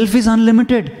itself is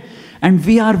unlimited. And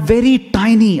we are very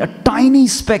tiny, a tiny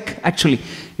speck actually.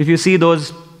 If you see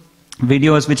those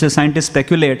videos which the scientists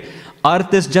speculate,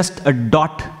 Earth is just a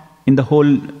dot in the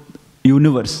whole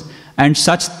universe. And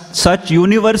such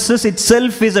universes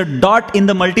itself is a dot in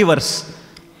the multiverse.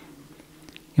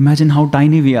 Imagine how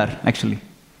tiny we are actually.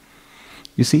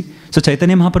 You see? So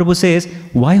Chaitanya Mahaprabhu says,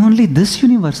 why only this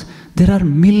universe? There are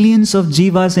millions of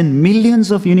jivas in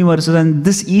millions of universes, and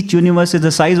each universe is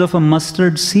the size of a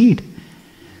mustard seed.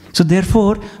 So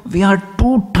therefore, we are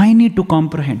too tiny to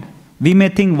comprehend. We may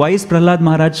think, why is Prahlad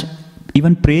Maharaj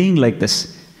even praying like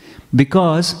this?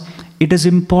 Because it is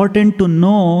important to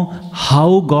know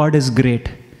how God is great.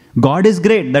 God is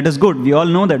great, that is good, we all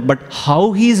know that. But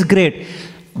how He is great,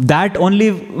 that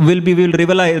only we will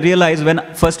realize when,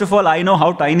 first of all, I know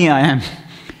how tiny I am.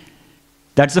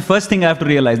 That's the first thing I have to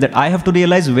realize, that I have to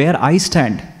realize where I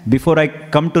stand before I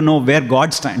come to know where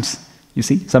God stands. You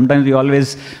see, sometimes we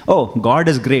always, oh, God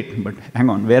is great, but hang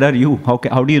on, where are you?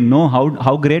 How do you know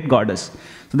how great God is?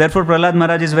 So therefore, Prahlad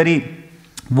Maharaj is very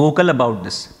vocal about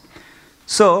this.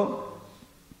 So,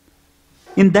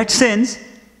 in that sense,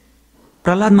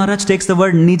 Prahlad Maharaj takes the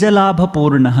word Nijalabha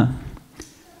Purnaha.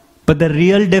 But the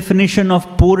real definition of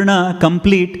Purna,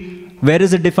 complete, where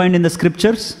is it defined in the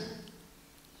scriptures?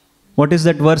 What is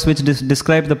that verse which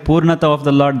describes the Purnata of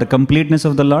the Lord, the completeness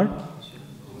of the Lord?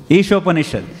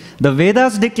 Ishopanishad. The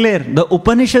Vedas declare, the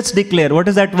Upanishads declare. What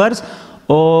is that verse?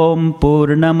 Om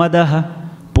Purnamadaha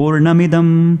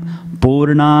Purnamidam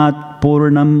Purnat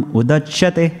Purnam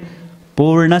Udachyate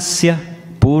Purnasya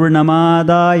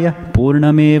Purnamadaya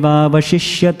Purnameva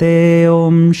Vashishyate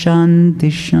Om Shanti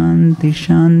Shanti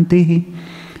Shanti.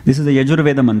 This is the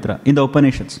Yajurveda mantra in the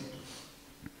Upanishads.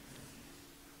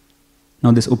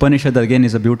 Now this Upanishad again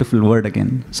is a beautiful word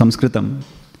again, Sanskritam.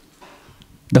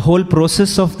 The whole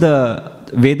process of the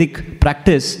Vedic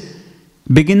practice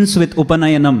begins with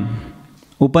Upanayanam.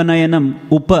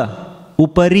 Upanayanam, Upa,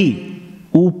 Upari,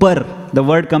 Upar. The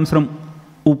word comes from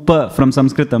Upa, from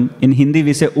Sanskritam. In Hindi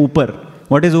we say Upar.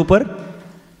 What is Upar?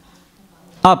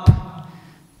 up.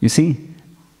 You see,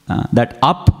 that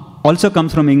up also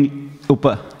comes from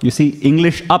upper. You see,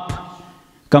 English up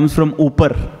comes from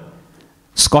upper.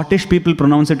 Scottish people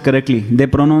pronounce it correctly. They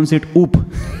pronounce it oop.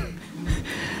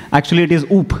 Actually, it is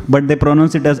oop, but they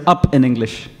pronounce it as up in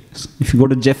English. If you go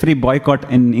to Jeffrey Boycott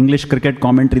in English cricket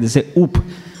commentary, they say oop.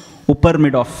 Upper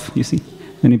mid off, you see,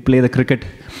 when you play the cricket.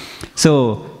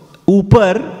 So,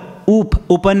 upper, oop,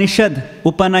 Upanishad,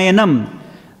 Upanayanam.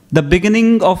 The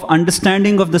beginning of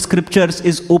understanding of the scriptures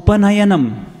is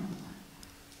Upanayanam.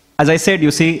 As I said, you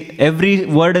see, every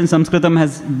word in Sanskritam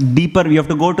has deeper, you have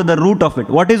to go to the root of it.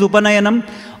 What is Upanayanam?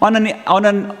 On an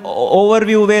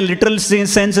overview way, literal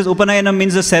sense is Upanayanam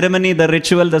means the ceremony, the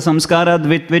ritual, the samskara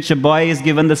with which a boy is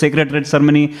given the sacred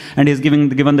ceremony and he is given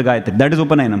the Gayatri. That is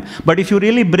Upanayanam. But if you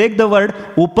really break the word,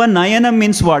 Upanayanam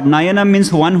means what? Nayanam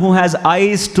means one who has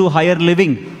eyes to higher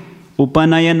living.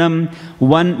 Upanayanam,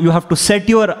 one, you have to set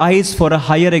your eyes for a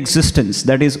higher existence.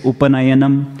 That is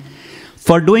Upanayanam.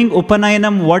 For doing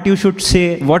Upanayanam, what you should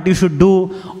say, what you should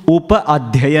do,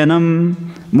 Upa-adhyayanam.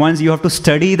 Once you have to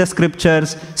study the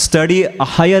scriptures, study a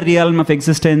higher realm of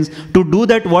existence. To do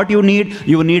that, what you need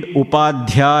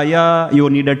Upadhyaya, you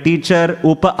need a teacher,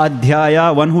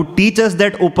 Upa-adhyaya. One who teaches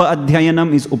that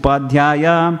Upa-adhyayanam is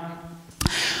Upadhyaya.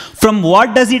 From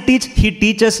what does he teach? He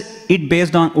teaches it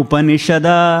based on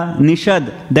Upanishada,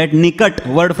 Nishad. That Nikat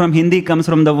word from Hindi comes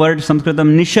from the word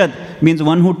Sanskritam Nishad, means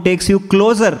one who takes you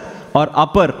closer or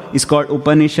upper is called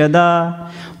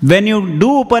Upanishada. When you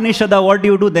do Upanishada, what do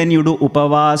you do? Then you do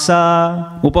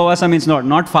Upavasa. Upavasa means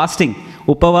not fasting.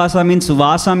 Upavasa means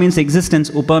Vasa means existence.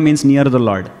 Upa means near the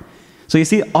Lord. So you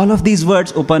see all of these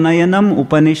words, Upanayanam,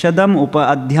 Upanishadam,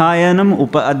 Upa-adhyayanam,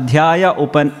 Upa-adhyaya,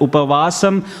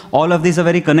 Upavasam, all of these are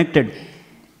very connected.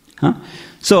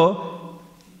 So,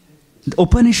 the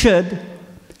Upanishad,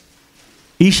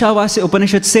 Ishavasya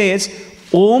Upanishad says,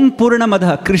 Om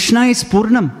Purnamadha, Krishna is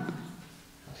Purnam.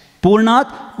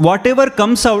 Purnat, whatever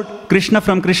comes out,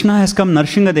 from Krishna has come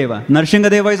Narshingadeva.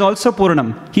 Narshingadeva is also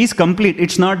Purnam. He is complete.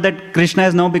 It's not that Krishna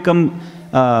has now become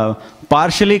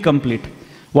partially complete.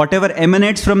 Whatever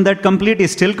emanates from that complete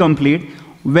is still complete.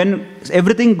 When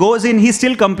everything goes in, he's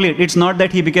still complete. It's not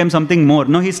that he became something more.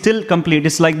 No, he's still complete.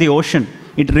 It's like the ocean.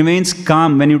 It remains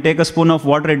calm. When you take a spoon of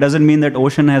water, it doesn't mean that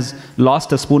ocean has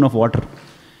lost a spoon of water.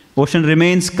 Ocean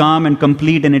remains calm and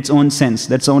complete in its own sense.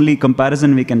 That's the only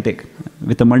comparison we can take.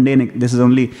 With a mundane, this is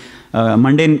only a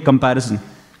mundane comparison.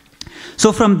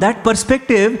 So from that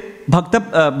perspective, Bhakta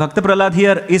Prahlad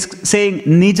here is saying,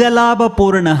 Nijalabha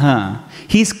Purnaha.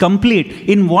 He is complete.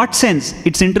 In what sense?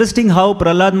 It's interesting how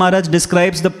Prahlad Maharaj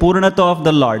describes the Purnata of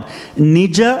the Lord.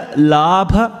 Nija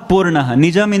Labha Purnaha.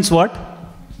 Nija means what?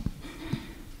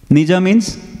 Nija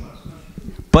means?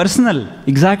 Personal.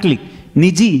 Exactly.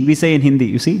 Niji, we say in Hindi,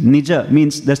 you see. Nija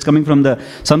means, that's coming from the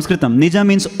Sanskritam. Nija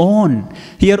means own.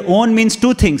 Here own means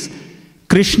two things.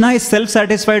 Krishna is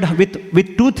self-satisfied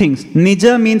with two things.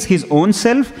 Nija means his own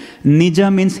self.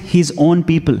 Nija means his own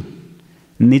people.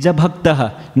 Nija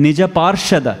bhaktaha, Nija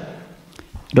parshada.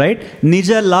 Right?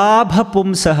 Nija labha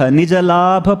pumsaha, Nija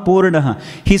labha purnaha.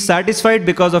 He is satisfied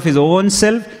because of his own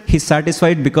self. He is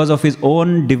satisfied because of his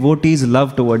own devotees'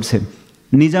 love towards him.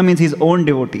 Nija means his own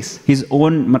devotees, his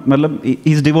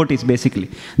devotees basically.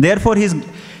 Therefore,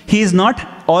 he is not,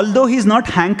 although he is not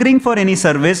hankering for any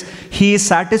service, he is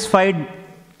satisfied.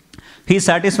 He is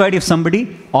satisfied if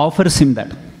somebody offers him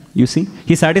that. You see,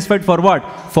 he is satisfied for what?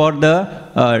 For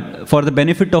the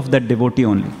benefit of that devotee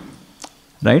only,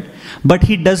 right? But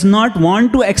he does not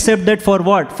want to accept that for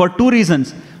what? For two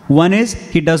reasons. One is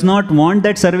he does not want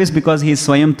that service because he is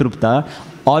Swayam Trupta.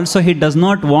 Also, he does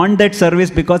not want that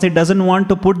service because he doesn't want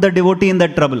to put the devotee in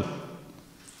that trouble.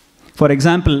 For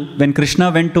example, when Krishna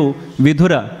went to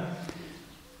Vidura,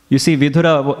 you see,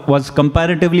 Vidura was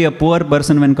comparatively a poor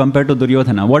person when compared to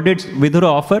Duryodhana. What did Vidura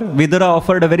offer? Vidura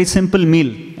offered a very simple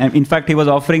meal. And in fact, he was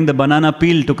offering the banana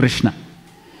peel to Krishna.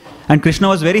 And Krishna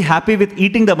was very happy with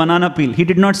eating the banana peel. He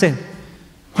did not say,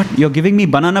 "What, you're giving me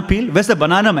banana peel? Where's the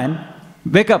banana, man?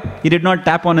 Wake up." He did not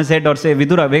tap on his head or say,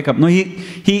 "Vidura, wake up." No,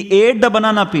 he ate the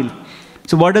banana peel.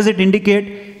 So what does it indicate?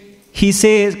 He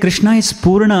says Krishna is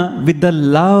Purna with the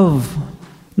love,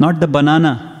 not the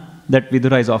banana that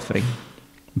Vidura is offering.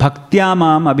 Bhaktya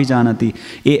mam abhijanati.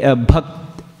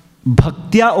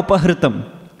 Bhaktya upahritam.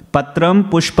 Patram,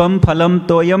 pushpam, phalam,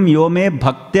 toyam, yome,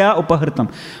 bhaktya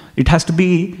upahritam. It has to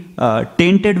be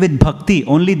tainted with bhakti.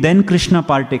 Only then Krishna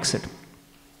partakes it.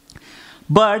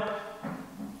 But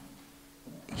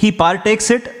he partakes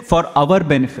it for our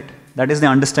benefit. That is the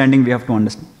understanding we have to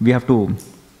understand.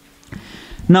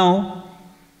 Now,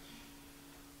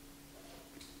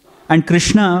 And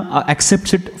Krishna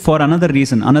accepts it for another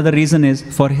reason. Another reason is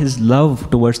for his love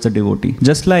towards the devotee.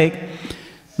 Just like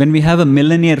when we have a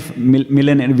billionaire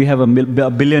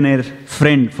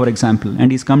friend, for example,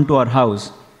 and he's come to our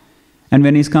house. And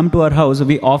when he's come to our house,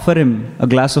 we offer him a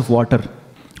glass of water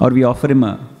or we offer him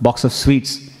a box of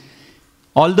sweets.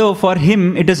 Although for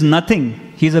him it is nothing,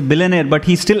 he's a billionaire, but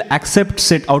he still accepts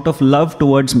it out of love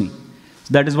towards me.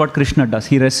 So that is what Krishna does.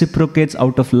 He reciprocates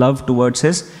out of love towards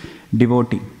his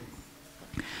devotee.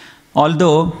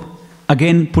 Although,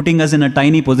 again putting us in a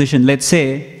tiny position, let's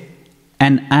say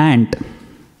an ant.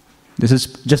 This is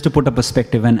just to put a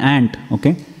perspective, an ant,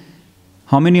 okay?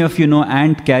 How many of you know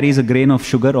ant carries a grain of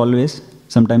sugar always?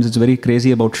 Sometimes it's very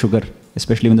crazy about sugar,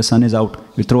 especially when the sun is out.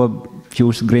 You throw a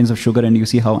few grains of sugar and you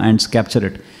see how ants capture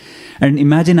it. And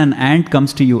imagine an ant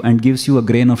comes to you and gives you a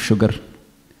grain of sugar.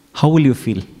 How will you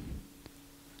feel?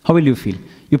 How will you feel?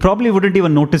 You probably wouldn't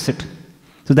even notice it.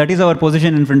 So that is our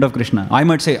position in front of Krishna. I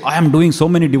might say, I am doing so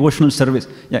many devotional service.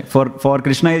 Yeah, for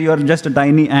Krishna, you are just a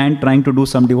tiny ant trying to do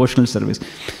some devotional service.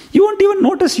 You won't even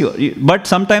notice you. But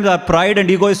sometimes our pride and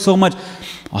ego is so much,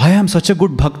 I am such a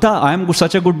good bhakta, I am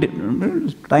such a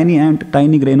good tiny ant,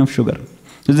 tiny grain of sugar.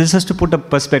 So this has to put a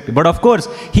perspective. But of course,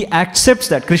 he accepts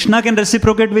that. Krishna can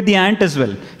reciprocate with the ant as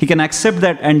well. He can accept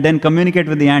that and then communicate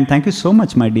with the ant. Thank you so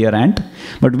much, my dear ant.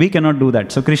 But we cannot do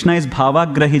that. So Krishna is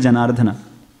bhavagrahi janardhana.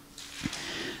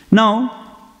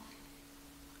 Now,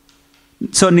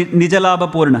 so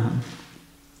nijalabha purna.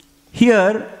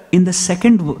 Here, in the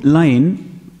second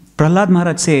line, Prahlad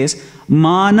Maharaj says,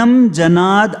 Manam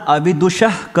janad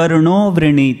avidushah karuno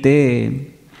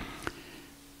vrinite.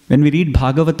 When we read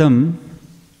Bhagavatam,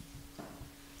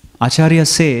 Acharyas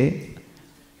say,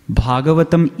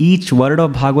 Bhagavatam, each word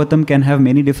of Bhagavatam can have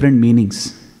many different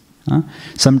meanings.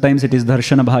 Sometimes it is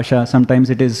darshana bhasha, sometimes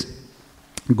it is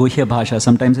Guhya Bhasha,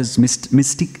 sometimes it's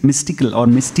mystical or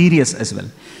mysterious as well.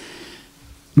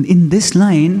 In this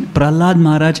line, Prahlad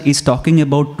Maharaj is talking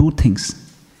about two things.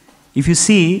 If you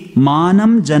see,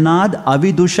 Manam Janad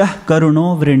Avidushah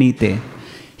Karuno Vrinite,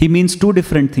 he means two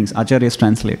different things, Acharyas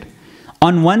translate.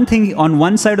 On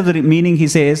one side of the meaning he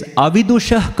says,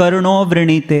 Avidushah Karuno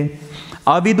Vrinite.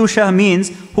 Avidushah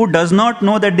means who does not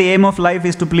know that the aim of life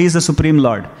is to please the Supreme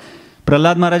Lord.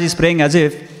 Prahlad Maharaj is praying as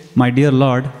if, my dear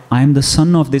Lord, I am the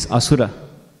son of this Asura.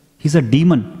 He's a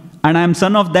demon. And I am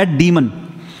son of that demon.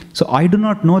 So I do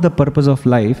not know the purpose of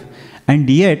life. And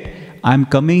yet, I am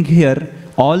coming here.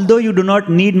 Although you do not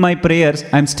need my prayers,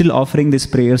 I am still offering these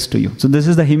prayers to you. So this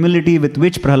is the humility with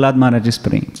which Prahlad Maharaj is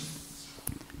praying.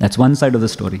 That's one side of the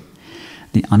story.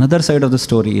 The another side of the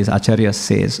story is, Acharya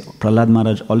says, Prahlad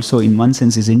Maharaj also in one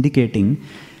sense is indicating,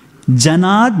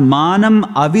 Janad manam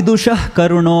avidushah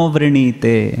karuno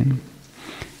vrinite.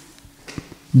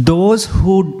 Those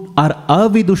who are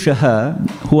avidushaha,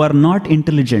 who are not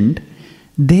intelligent,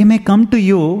 they may come to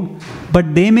you,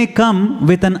 but they may come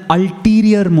with an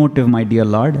ulterior motive, my dear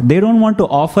Lord. They don't want to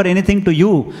offer anything to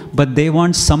you, but they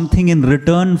want something in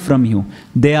return from you.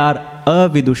 They are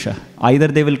avidusha. Either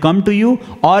they will come to you,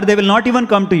 or they will not even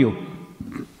come to you.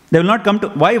 They will not come to...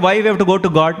 Why we have to go to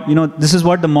God? You know, this is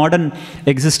what the modern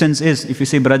existence is. If you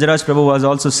see, Brajaraj Prabhu was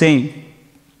also saying,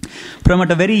 from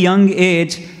at a very young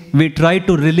age, we try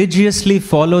to religiously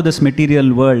follow this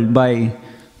material world by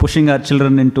pushing our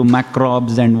children into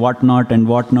macrobes and whatnot and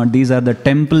whatnot. These are the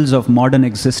temples of modern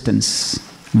existence,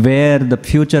 where the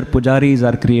future pujaris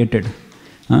are created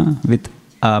with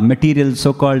material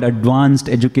so-called advanced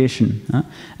education,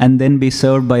 and then be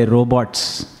served by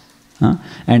robots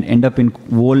and end up in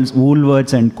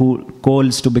woolworths and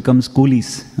coals to become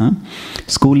schoolies.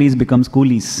 Schoolies become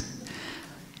schoolies.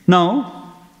 Now,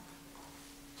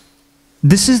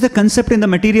 this is the concept in the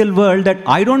material world that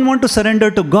I don't want to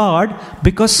surrender to God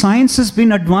because science has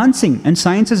been advancing and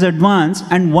science is advanced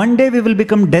and one day we will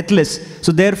become deathless.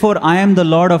 So therefore I am the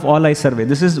Lord of all I survey.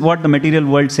 This is what the material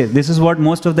world says. This is what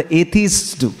most of the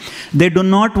atheists do. They do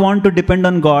not want to depend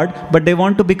on God, but they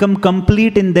want to become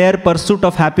complete in their pursuit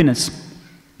of happiness.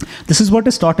 This is what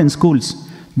is taught in schools.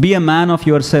 Be a man of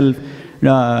yourself.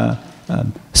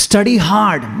 Study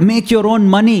hard, make your own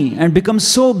money, and become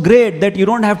so great that you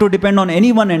don't have to depend on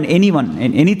anyone and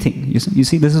anything. You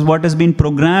see, this is what has been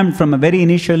programmed from a very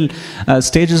initial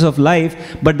stages of life,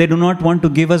 but they do not want to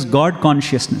give us God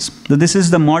consciousness. So this is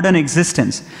the modern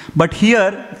existence. But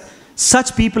here,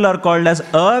 such people are called as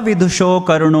avidusho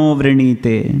karuno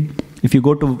vrinite. If you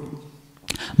go to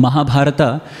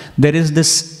Mahabharata, there is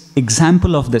this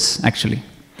example of this actually.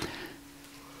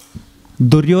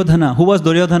 Duryodhana. Who was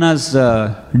Duryodhana's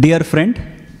dear friend?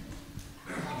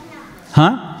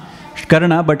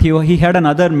 Karna, but he had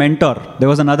another mentor. There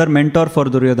was another mentor for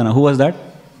Duryodhana. Who was that?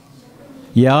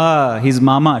 Yeah, his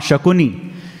mama,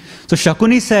 Shakuni. So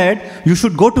Shakuni said, you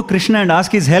should go to Krishna and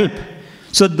ask his help.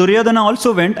 So Duryodhana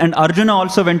also went and Arjuna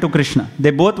also went to Krishna.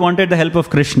 They both wanted the help of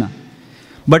Krishna.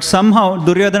 But somehow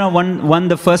Duryodhana won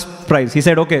the first prize. He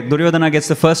said, okay, Duryodhana gets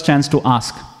the first chance to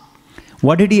ask.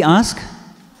 What did he ask?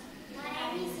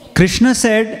 Krishna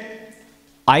said,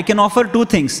 I can offer two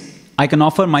things. I can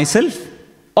offer myself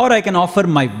or I can offer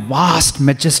my vast,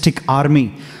 majestic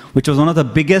army, which was one of the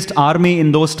biggest army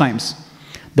in those times.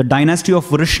 The dynasty of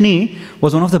Vrishni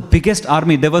was one of the biggest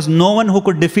army. There was no one who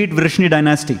could defeat Vrishni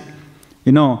dynasty.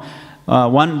 You know,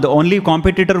 the only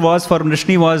competitor was for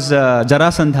Vrishni was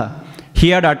Jarasandha. He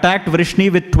had attacked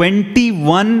Vrishni with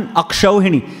 21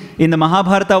 Akshauhini. In the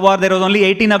Mahabharata war, there was only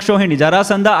 18 Akshauhini.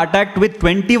 Jarasandha attacked with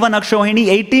 21 Akshauhini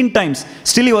 18 times.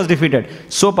 Still he was defeated.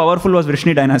 So powerful was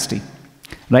Vrishni dynasty.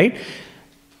 Right?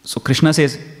 So Krishna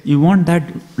says, you want that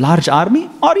large army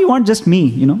or you want just me,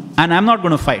 you know? And I'm not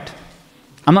going to fight.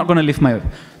 I'm not going to lift my...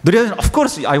 Duryodhana, of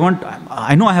course,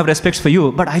 I know I have respects for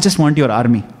you, but I just want your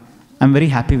army. I'm very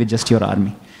happy with just your army.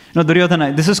 You know,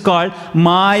 Duryodhana, this is called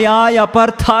Maya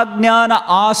Yaparthajnana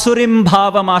Asurim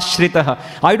Bhavam Ashritaha.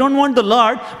 I don't want the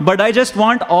Lord, but I just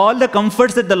want all the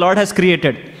comforts that the Lord has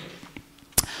created.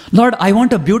 Lord, I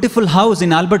want a beautiful house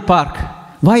in Albert Park.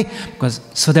 Why? Because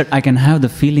so that I can have the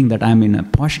feeling that I'm in a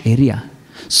posh area,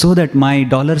 so that my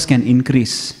dollars can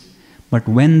increase. But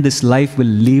when this life will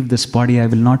leave this body, I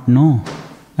will not know.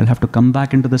 I'll have to come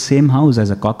back into the same house as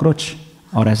a cockroach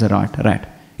or as a rat.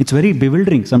 It's very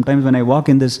bewildering. Sometimes when I walk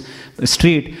in this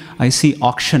street, I see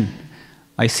auction.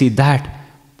 I see that.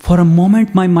 For a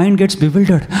moment, my mind gets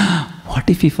bewildered. What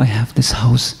if I have this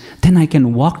house? Then I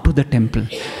can walk to the temple.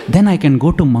 Then I can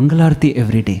go to Mangalarti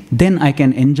every day. Then I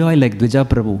can enjoy like Dvija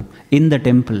Prabhu in the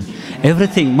temple.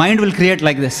 Everything. Mind will create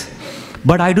like this.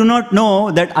 But I do not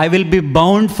know that I will be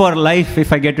bound for life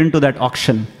if I get into that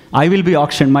auction. I will be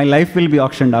auctioned. My life will be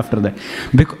auctioned after that.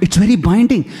 Because it's very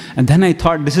binding. And then I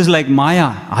thought, this is like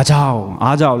Maya. Ajao,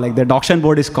 ajao. Like that auction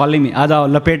board is calling me. Ajao,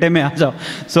 lapete me ajao.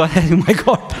 So, oh my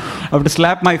God, I have to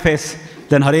slap my face.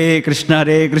 Then Hare Krishna,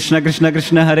 Krishna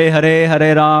Krishna, Hare Hare,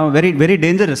 Hare Ram. Very, very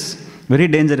dangerous. Very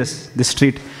dangerous, this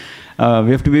street.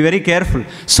 We have to be very careful.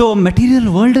 So,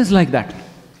 material world is like that.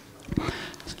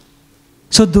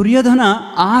 So,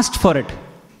 Duryodhana asked for it.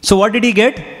 So, what did he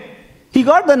get? He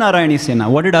got the Narayani Sena.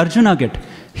 What did Arjuna get?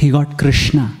 He got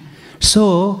Krishna.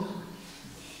 So,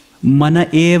 Mana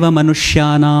eva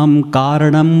manushyanam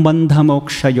karanam bandha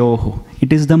mokshayoho.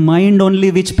 It is the mind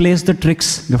only which plays the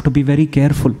tricks. You have to be very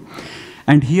careful.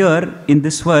 And here, in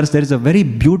this verse, there is a very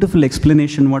beautiful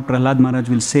explanation what Prahlad Maharaj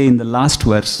will say in the last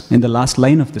verse, in the last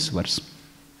line of this verse.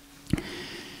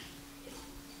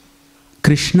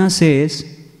 Krishna says,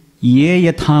 Ye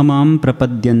yathamam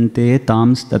prapadyante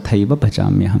tams tathaiva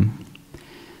bhajamyaham.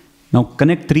 Now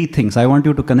connect three things. I want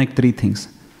you to connect three things.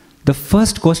 The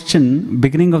first question,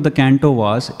 beginning of the canto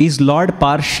was, is Lord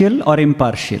partial or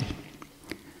impartial?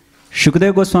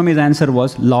 Shukadeva Goswami's answer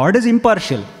was, Lord is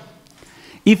impartial.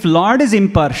 If Lord is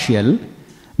impartial,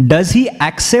 does he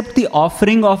accept the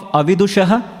offering of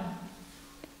Avidushaha?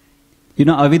 You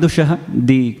know Avidushaha,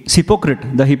 the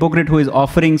hypocrite who is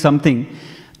offering something.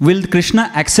 Will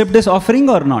Krishna accept this offering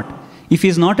or not? If he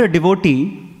is not a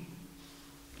devotee,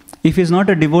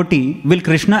 will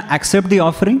Krishna accept the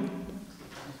offering?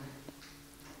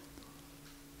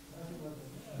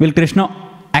 Will Krishna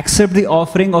accept the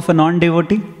offering of a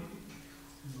non-devotee?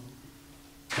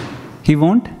 He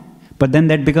won't. But then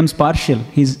that becomes partial.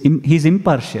 He's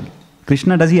impartial.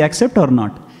 Krishna, does he accept or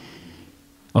not?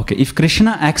 Okay, if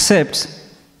Krishna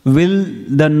accepts, will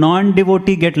the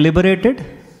non-devotee get liberated?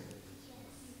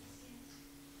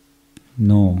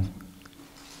 No.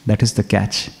 That is the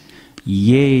catch.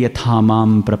 Ye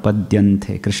yathamam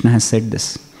prapadyante. Krishna has said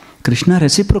this. Krishna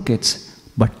reciprocates.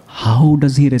 But how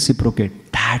does he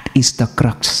reciprocate? That is the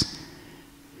crux.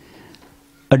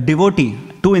 A devotee,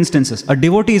 two instances. A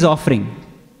devotee is offering.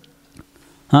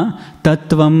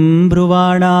 Tattvam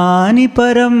bruvadani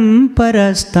param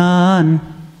parastan.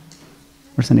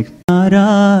 What's the next?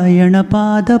 Narayana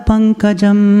pada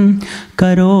pankajam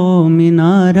karomi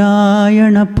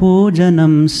narayana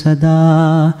pujanam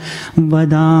sada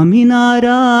vadami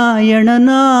narayana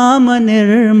nama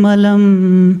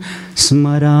nirmalam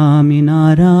smarami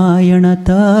narayana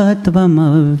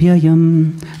tattvam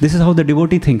avyayam. This is how the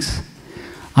devotee thinks.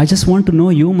 I just want to know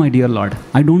you, my dear Lord.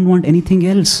 I don't want anything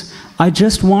else. I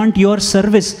just want your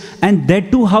service. And that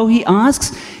too, how he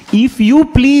asks, if you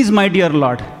please, my dear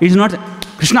Lord. It's not,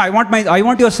 Krishna, I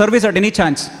want your service at any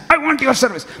chance. I want your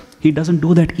service. He doesn't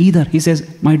do that either. He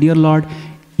says, my dear Lord,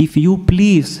 if you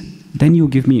please, then you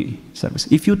give me service.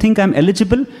 If you think I'm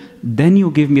eligible, then you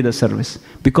give me the service.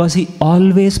 Because he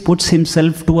always puts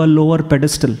himself to a lower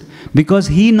pedestal. Because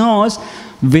he knows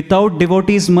without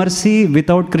devotees' mercy,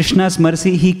 without Krishna's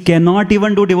mercy, he cannot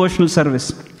even do devotional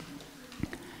service.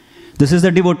 This is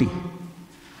the devotee.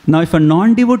 Now if a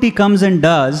non-devotee comes and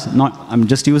does, I'm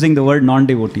just using the word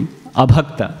non-devotee,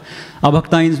 abhakta.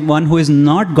 Abhakta is one who is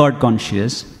not God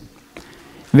conscious.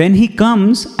 When he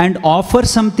comes and offers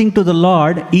something to the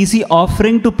Lord, is he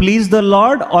offering to please the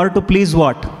Lord or to please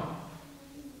what?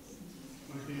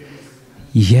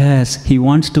 Yes, he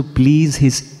wants to please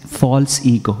his false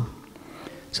ego.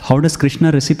 So how does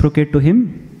Krishna reciprocate to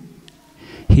him?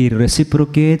 He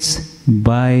reciprocates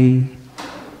by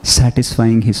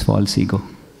satisfying his false ego.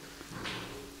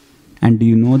 And do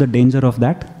you know the danger of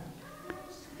that?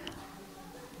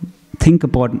 Think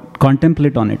about,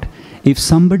 contemplate on it. If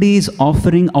somebody is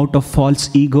offering out of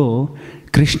false ego,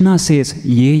 Krishna says,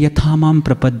 Ye yathamam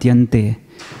prapadyante.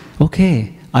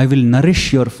 Okay, I will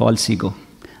nourish your false ego.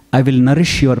 I will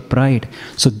nourish your pride.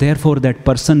 So therefore that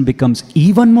person becomes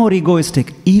even more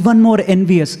egoistic, even more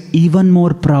envious, even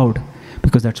more proud.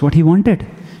 Because that's what he wanted.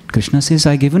 Krishna says,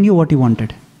 I given you what you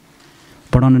wanted.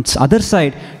 But on its other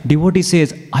side, devotee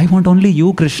says, I want only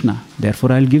you, Krishna.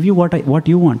 Therefore I'll give you what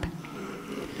you want.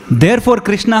 Therefore,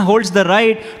 Krishna holds the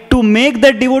right to make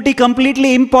that devotee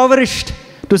completely impoverished.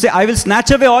 To say, I will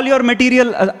snatch away all your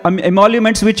material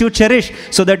emoluments which you cherish,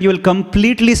 so that you will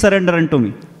completely surrender unto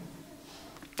me.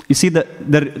 You see,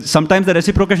 sometimes the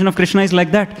reciprocation of Krishna is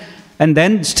like that. And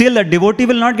then still the devotee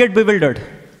will not get bewildered.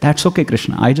 That's okay,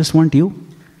 Krishna. I just want you.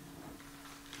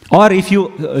 Or if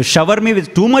you shower me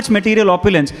with too much material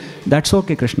opulence, that's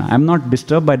okay, Krishna. I'm not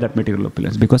disturbed by that material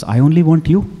opulence because I only want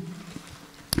you.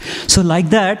 So like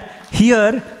that,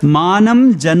 here,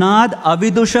 manam janad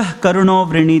avidushah karuno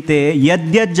vrinite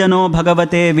yadyad jano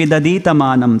bhagavate vidadita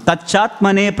manam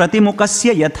tachatmane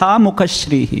pratimukasya yatha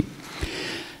mukhashrihi.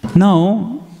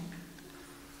 Now,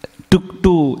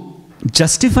 to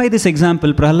justify this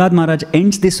example, Prahlad Maharaj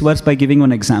ends this verse by giving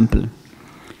one example.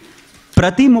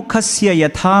 Pratimukhasya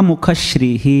yatha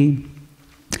mukhashrihi.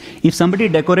 If somebody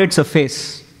decorates a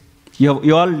face,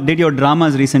 you all did your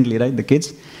dramas recently, right, the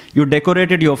kids? You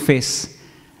decorated your face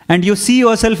and you see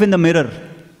yourself in the mirror.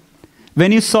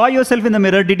 When you saw yourself in the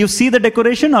mirror, did you see the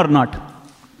decoration or not?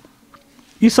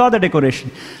 You saw the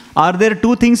decoration. Are there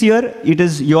two things here? It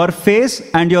is your face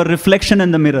and your reflection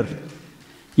in the mirror.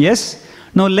 Yes?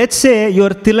 Now let's say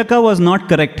your tilaka was not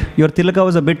correct. Your tilaka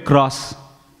was a bit cross.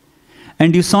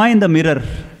 And you saw in the mirror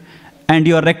and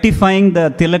you are rectifying the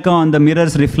tilaka on the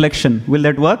mirror's reflection. Will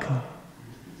that work?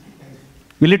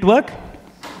 Will it work?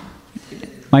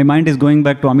 My mind is going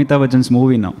back to Amitabh Bachchan's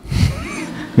movie now,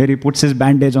 where he puts his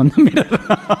bandage on the mirror.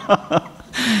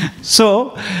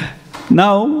 So,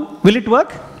 now, will it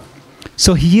work?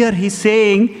 So here he's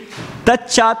saying,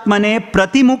 Tachatmane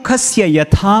pratimukhasya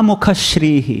yatha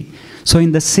mukhashrihi. So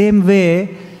in the same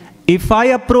way, if I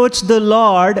approach the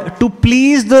Lord to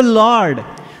please the Lord,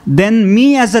 then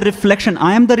me as a reflection,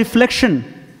 I am the reflection.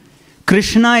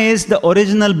 Krishna is the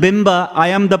original bimba, I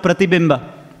am the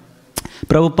pratibimba.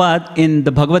 Prabhupada in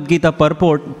the Bhagavad Gita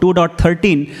purport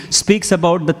 2.13 speaks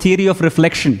about the theory of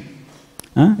reflection.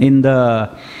 In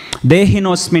the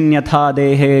Dehinosmin yatha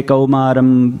dehe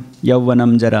kaumaram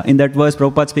yavvanam jara. In that verse,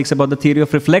 Prabhupada speaks about the theory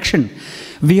of reflection.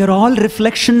 We are all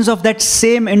reflections of that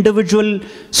same individual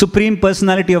supreme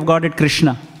personality of Godhead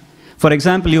Krishna. For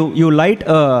example, you light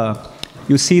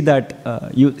you see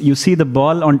that you see the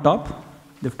ball on top.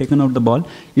 They've taken out the ball.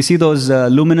 You see those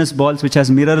luminous balls which has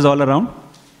mirrors all around.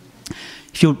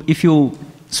 If you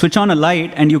switch on a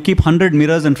light and you keep 100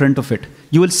 mirrors in front of it,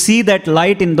 you will see that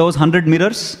light in those 100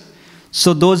 mirrors.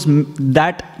 So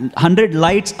that 100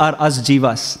 lights are us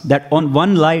jivas. That on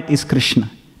one light is Krishna.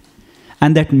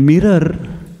 And that mirror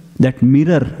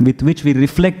with which we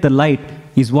reflect the light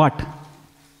is what?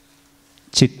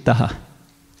 Chittaha.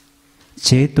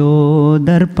 Cheto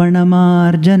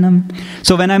darpanamarjanam.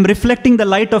 So when I'm reflecting the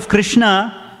light of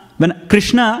Krishna,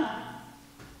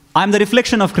 I'm the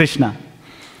reflection of Krishna.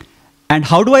 And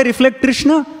how do I reflect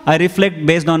Krishna? I reflect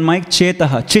based on my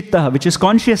chetaha, chittaha, which is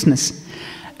consciousness.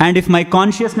 And if my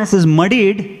consciousness is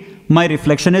muddied, my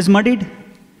reflection is muddied.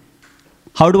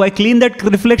 How do I clean that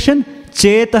reflection?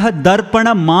 Chetaha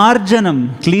darpana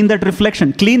marjanam. Clean that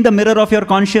reflection. Clean the mirror of your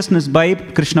consciousness by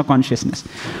Krishna consciousness.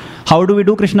 How do we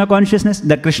do Krishna consciousness?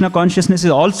 That Krishna consciousness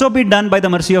is also be done by the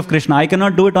mercy of Krishna. I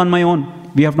cannot do it on my own.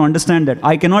 We have to understand that.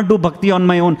 I cannot do bhakti on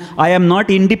my own. I am not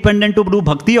independent to do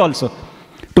bhakti also.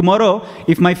 Tomorrow,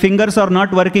 if my fingers are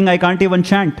not working, I can't even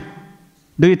chant.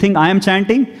 Do you think I am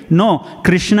chanting? No,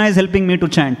 Krishna is helping me to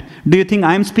chant. Do you think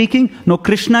I am speaking? No,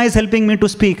 Krishna is helping me to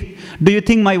speak. Do you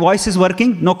think my voice is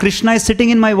working? No, Krishna is sitting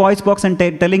in my voice box and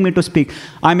telling me to speak.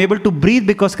 I am able to breathe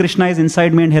because Krishna is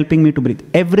inside me and helping me to breathe.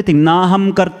 Everything.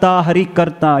 Naham karta, hari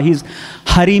karta. He is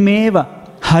harimeva.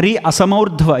 Hari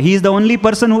asamurdhva. He is the only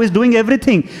person who is doing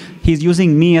everything. He is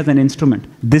using me as an instrument.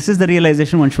 This is the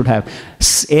realization one should have.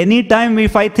 Anytime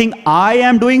if I think I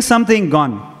am doing something,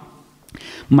 gone.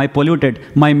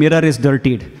 My mirror is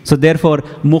dirtied. So therefore,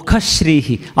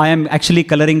 mukhashrihi, I am actually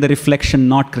coloring the reflection,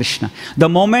 not Krishna. The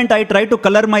moment I try to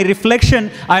color my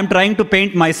reflection, I am trying to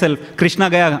paint myself. Krishna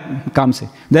gaya kaam se.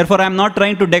 Therefore, I am not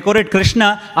trying to decorate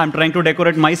Krishna, I am trying to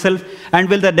decorate myself. And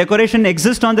will the decoration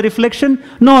exist on the reflection?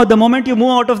 No, the moment you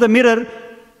move out of the mirror,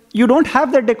 you don't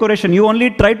have that decoration. You only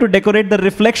try to decorate the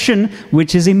reflection,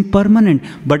 which is impermanent.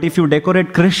 But if you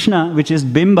decorate Krishna, which is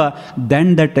Bimba,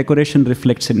 then that decoration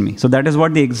reflects in me. So that is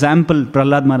what the example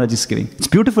Prahlad Maharaj is giving. It's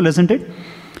beautiful, isn't it?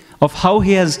 Of how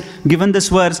he has given this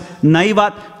verse,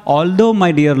 Naivat, although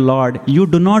my dear Lord, you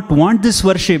do not want this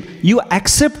worship, you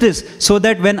accept this so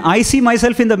that when I see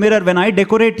myself in the mirror, when I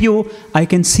decorate you, I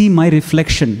can see my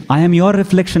reflection. I am your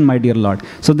reflection, my dear Lord.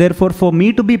 So therefore, for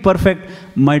me to be perfect,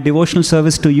 my devotional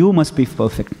service to you must be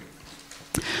perfect.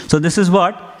 So this is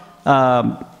what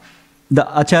the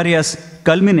Acharyas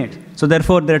culminate. So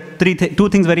therefore, there are two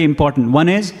things very important. One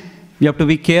is, we have to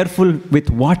be careful with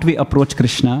what we approach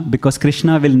Krishna, because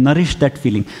Krishna will nourish that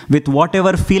feeling. With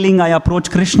whatever feeling I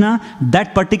approach Krishna,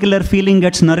 that particular feeling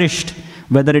gets nourished.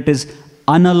 Whether it is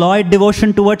unalloyed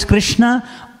devotion towards Krishna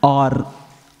or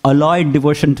alloyed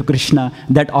devotion to Krishna,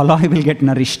 that alloy will get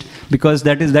nourished. Because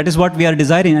that is what we are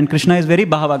desiring. And Krishna is very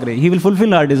bhavagre. He will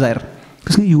fulfill our desire.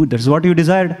 That's what you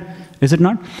desired. Is it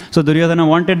not? So Duryodhana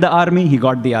wanted the army, he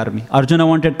got the army. Arjuna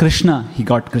wanted Krishna, he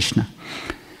got Krishna.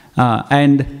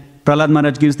 And Prahlad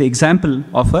Maharaj gives the example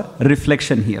of a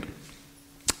reflection here.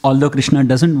 Although Krishna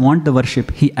doesn't want the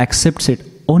worship, he accepts it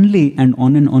only and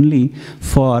only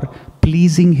for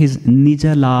pleasing his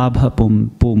Nija Labha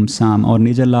Pumsam or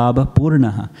Nija Labha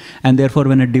Purnaha. And therefore,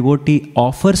 when a devotee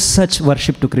offers such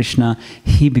worship to Krishna,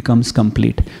 he becomes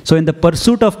complete. So in the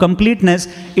pursuit of completeness,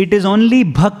 it is only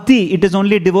bhakti, it is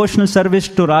only devotional service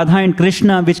to Radha and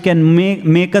Krishna which can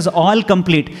make us all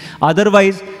complete.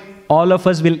 Otherwise, all of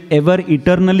us will ever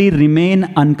eternally remain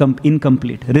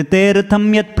incomplete.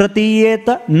 Ritertham yat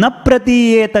pratiyeta na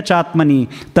pratiyeta chatmani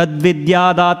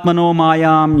tadvidyadatmano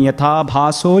mayam yatha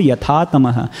bhaso yatha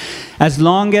tamaha. As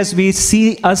long as we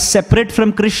see us separate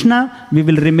from Krishna, we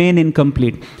will remain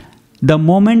incomplete. The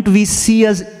moment we see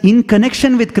us in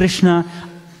connection with Krishna,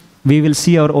 we will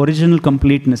see our original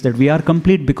completeness, that we are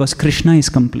complete because Krishna is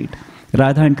complete.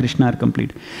 Radha and Krishna are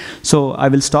complete. So I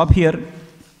will stop here.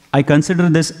 I consider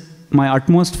this my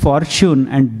utmost fortune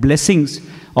and blessings,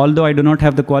 although I do not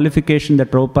have the qualification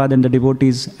that Prabhupada and the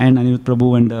devotees and Anirudh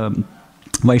Prabhu and the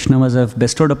Vaishnavas have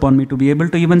bestowed upon me to be able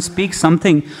to even speak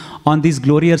something on these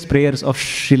glorious prayers of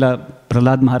Srila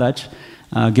Prahlad Maharaj,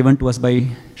 given to us by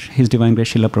His Divine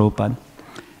Grace Srila Prabhupada.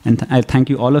 And I thank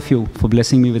you, all of you, for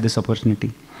blessing me with this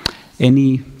opportunity.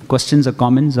 Any questions or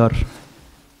comments or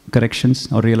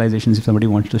corrections or realizations if somebody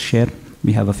wants to share?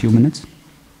 We have a few minutes.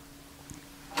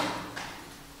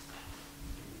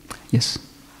 Yes.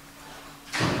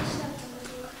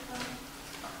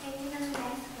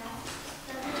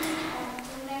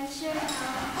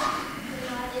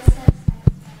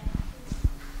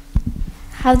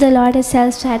 How the Lord is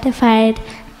self-satisfied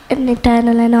and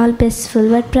eternal and all blissful.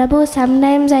 But Prabhu,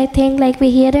 sometimes I think, like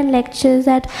we hear in lectures,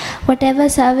 that whatever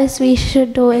service we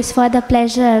should do is for the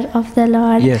pleasure of the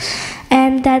Lord. Yes.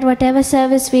 And that whatever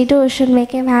service we do should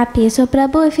make Him happy. So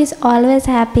Prabhu, if He's always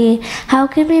happy, how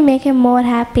can we make Him more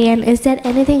happy? And is there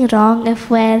anything wrong if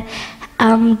we're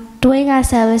doing our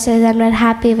services and we're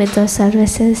happy with those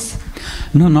services?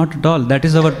 No, not at all. That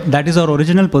is our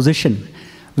original position.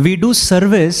 We do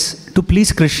service to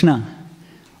please Krishna.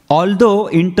 Although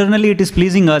internally it is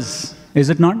pleasing us, is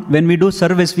it not? When we do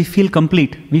service, we feel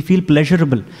complete, we feel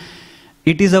pleasurable.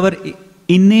 It is our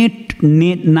innate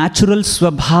natural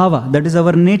swabhava, that is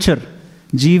our nature.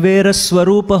 Jivera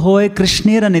swarupa hoy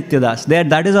krishnera nityadas.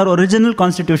 That is our original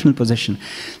constitutional position.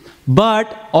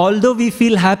 But although we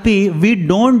feel happy, we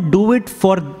don't do it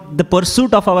for the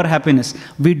pursuit of our happiness.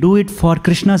 We do it for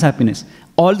Krishna's happiness.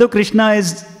 Although Krishna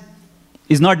is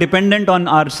not dependent on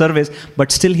our service,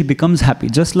 but still he becomes happy.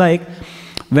 Just like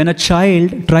when a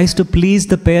child tries to please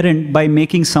the parent by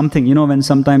making something, when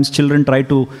sometimes children try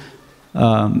to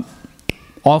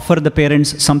offer the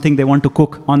parents something they want to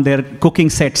cook on their cooking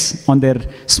sets, on their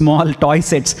small toy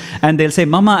sets, and they'll say,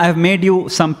 Mama, I have made you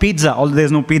some pizza, although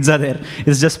there's no pizza there.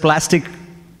 It's just plastic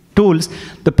stools,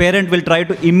 the parent will try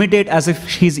to imitate as if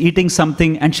she's eating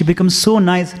something, and she becomes so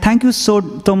nice. Thank you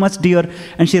so much, dear.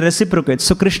 And she reciprocates.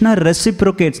 So Krishna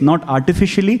reciprocates, not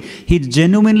artificially. He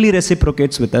genuinely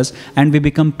reciprocates with us, and we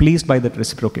become pleased by that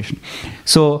reciprocation.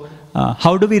 So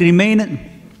how do we remain?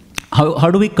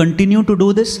 How do we continue to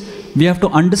do this? We have to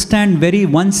understand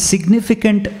one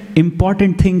significant,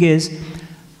 important thing is,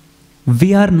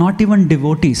 we are not even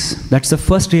devotees. That's the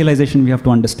first realization we have to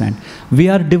understand. We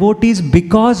are devotees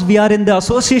because we are in the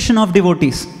association of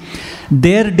devotees.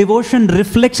 Their devotion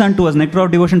reflects unto us. Nectar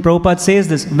of Devotion, Prabhupada says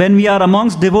this. When we are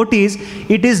amongst devotees,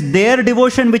 it is their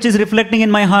devotion which is reflecting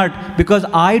in my heart, because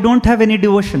I don't have any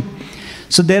devotion.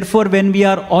 So therefore, when we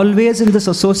are always in this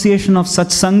association of such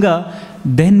Sangha,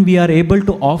 then we are able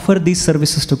to offer these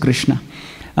services to Krishna.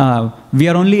 We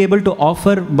are only able to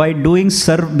offer by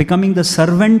becoming the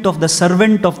servant of the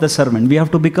servant of the servant. We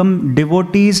have to become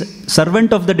devotees,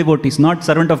 servant of the devotees, not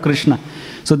servant of Krishna.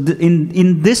 So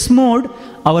in this mode,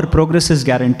 our progress is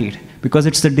guaranteed, because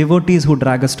it's the devotees who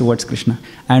drag us towards Krishna.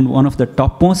 And one of the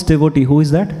topmost devotee, who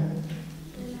is that?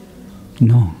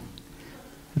 No.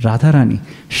 Radharani.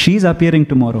 She is appearing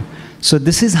tomorrow. So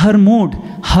this is her mood.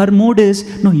 Her mood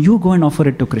is, no, you go and offer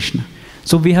it to Krishna.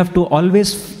 So we have to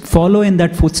always follow in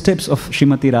that footsteps of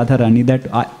Srimati Radharani.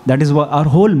 That is what our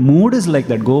whole mood is like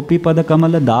that. Gopi Pada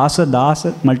Kamala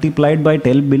Dasa multiplied by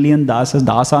 10 billion Dasas,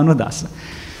 Dasanu Dasa.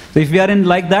 So if we are in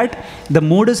like that, the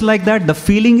mood is like that, the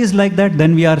feeling is like that,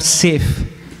 then we are safe.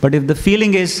 But if the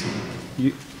feeling is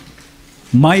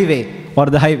my way or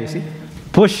the highway, see,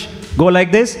 push, go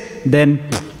like this, then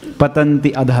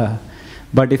patanti adha.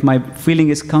 But if my feeling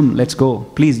is, come, let's go,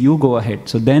 please, you go ahead.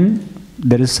 So then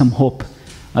there is some hope.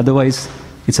 Otherwise,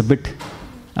 it's a bit,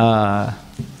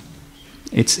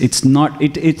 it's not,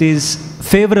 it is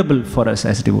favorable for us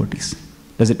as devotees.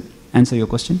 Does it answer your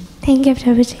question? Thank you,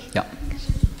 Prabhuji. Yeah.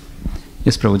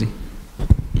 Yes, Prabhuji.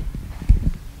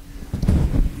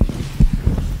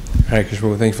 Hare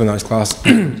Krishna, thank you for a nice class.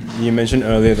 You mentioned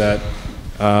earlier that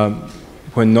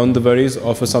when non-devotees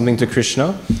offer something to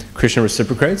Krishna, Krishna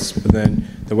reciprocates, but then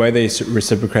the way they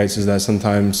reciprocates is that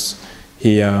sometimes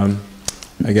he,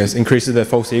 I guess, increases their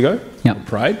false ego, or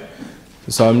pride.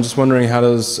 So I'm just wondering, how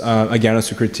does Ajnana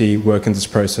Sukriti work in this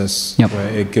process, where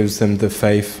it gives them the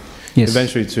faith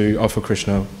eventually to offer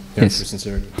Krishna for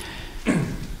sincerity?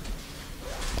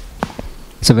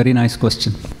 It's a very nice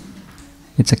question.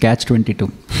 It's a catch-22,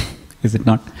 is it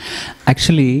not?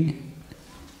 Actually,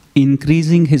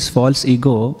 increasing his false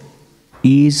ego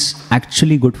is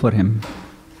actually good for him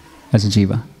as a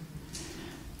jiva.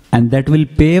 And that will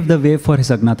pave the way for his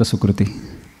Ajnata Sukriti.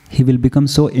 He will become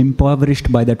so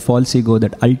impoverished by that false ego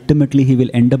that ultimately he will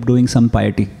end up doing some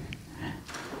piety.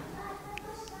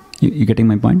 You getting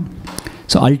my point?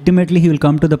 So ultimately he will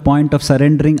come to the point of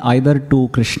surrendering either to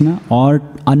Krishna or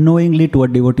unknowingly to a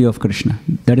devotee of Krishna.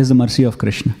 That is the mercy of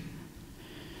Krishna.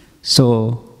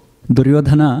 So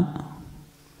Duryodhana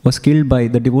was killed by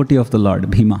the devotee of the Lord,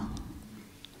 Bhima.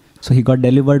 So he got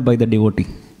delivered by the devotee.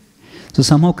 So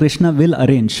somehow Krishna will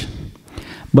arrange,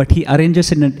 but he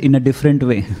arranges in a different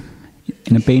way,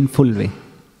 in a painful way.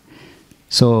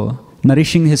 So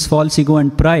nourishing his false ego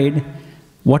and pride,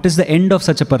 what is the end of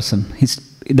such a person?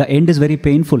 The end is very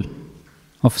painful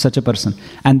of such a person.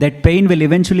 And that pain will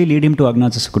eventually lead him to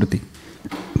Ajnata Sukriti.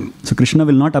 So Krishna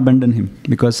will not abandon him,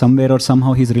 because somewhere or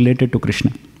somehow he is related to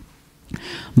Krishna.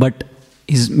 But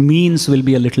his means will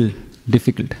be a little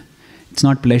difficult. It's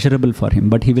not pleasurable for him,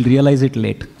 but he will realize it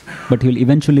late. But he will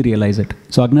eventually realize it.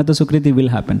 So Ajnata Sukriti will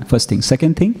happen, first thing.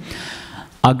 Second thing,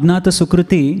 Ajnata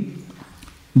Sukriti,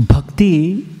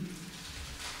 bhakti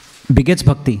begets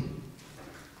bhakti.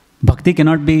 Bhakti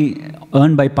cannot be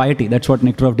earned by piety. That's what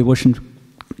Nectar of Devotion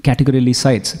categorically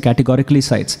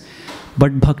cites.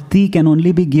 But bhakti can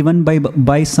only be given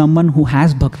by someone who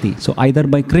has bhakti. So either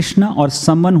by Krishna or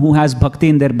someone who has bhakti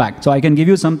in their bag. So I can give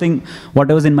you something,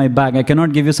 whatever's in my bag. I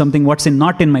cannot give you something what's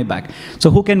not in my bag.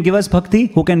 So who can give us bhakti?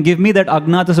 Who can give me that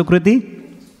Ajnata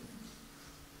Sukriti?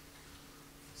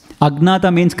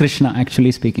 Ajnata means Krishna,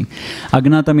 actually speaking.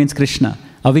 Ajnata means Krishna.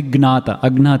 Avignata,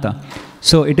 Ajnata.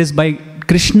 So it is by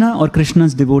Krishna or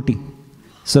Krishna's devotee.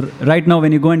 So right now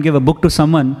when you go and give a book to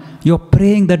someone, you're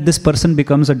praying that this person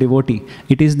becomes a devotee.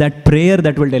 It is that prayer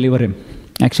that will deliver him.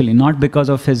 Actually, not because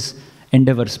of his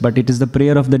endeavors, but it is the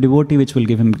prayer of the devotee which will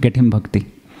get him bhakti.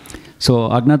 So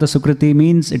Ajnata Sukriti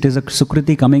means it is a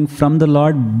Sukriti coming from the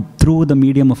Lord through the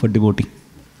medium of a devotee.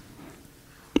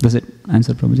 Does it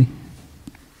answer, Prabhuji?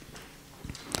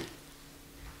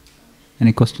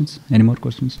 Any questions? Any more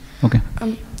questions? Okay.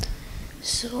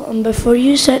 So before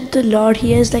you said the Lord,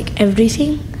 He has like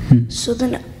everything. So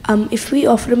then if we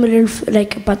offer him a little,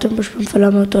 like Patram Pushpam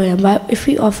Phalamatoyam, if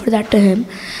we offer that to him,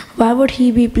 why would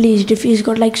he be pleased if he's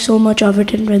got like so much of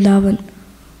it in Vrindavan?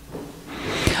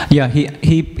 Yeah,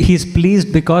 he's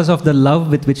pleased because of the love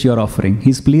with which you are offering.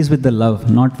 He's pleased with the love,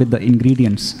 not with the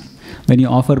ingredients. When you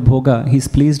offer bhoga, he's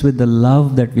pleased with the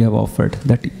love that we have offered,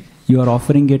 that you are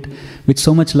offering it with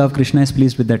so much love. Krishna is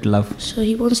pleased with that love. So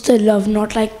he wants the love,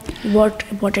 not like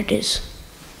what it is.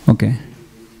 Okay.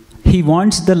 He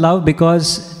wants the love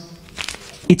because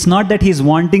it's not that he's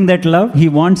wanting that love, he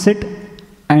wants it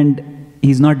and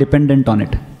he's not dependent on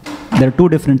it. There are two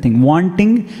different things,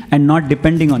 wanting and not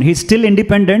depending on. He's still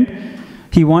independent,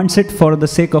 he wants it for the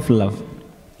sake of love.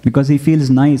 Because he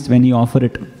feels nice when you offer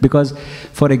it. Because,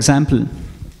 for example,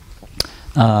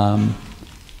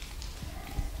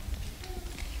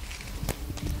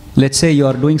 let's say you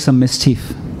are doing some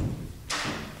mischief,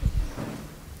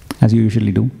 as you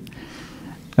usually do.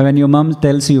 And when your mom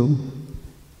tells you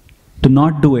to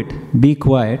not do it, be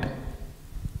quiet,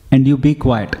 and you be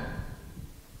quiet.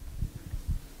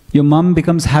 Your mom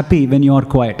becomes happy when you are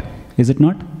quiet, is it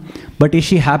not? But is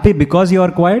she happy because you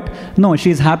are quiet? No,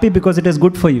 she is happy because it is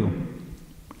good for you.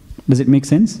 Does it make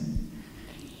sense?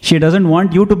 She doesn't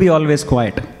want you to be always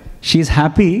quiet. She is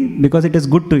happy because it is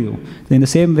good to you. In the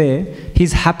same way,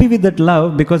 he's happy with that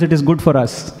love because it is good for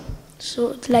us.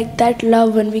 So like that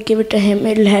love, when we give it to him,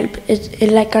 it'll help. It's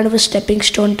like kind of a stepping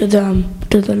stone to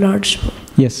the Lord's.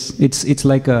 Yes, it's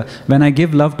like when I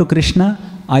give love to Krishna,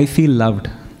 I feel loved.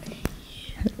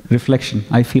 Reflection,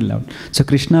 I feel loved. So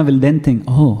Krishna will then think,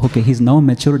 oh, okay, he's now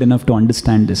matured enough to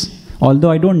understand this.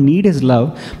 Although I don't need his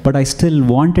love, but I still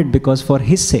want it because for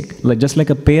his sake. Like, just like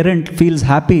a parent feels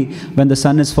happy when the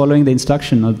son is following the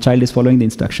instruction or the child is following the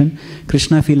instruction,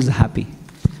 Krishna feels happy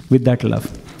with that love.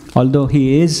 Although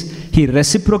he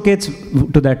reciprocates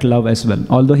to that love as well.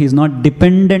 Although he's not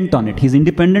dependent on it. He's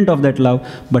independent of that love,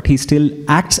 but he still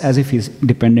acts as if he's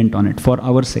dependent on it for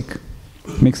our sake.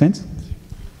 Make sense?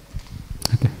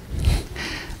 Okay.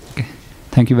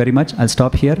 Thank you very much. I'll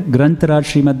stop here. Grantaraj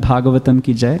Srimad Bhagavatam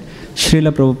ki jai,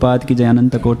 Srila Prabhupada ki jai,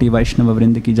 Ananta Koti Vaishnava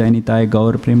Vrinda ki jai, Nitai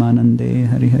Gaur Premanande,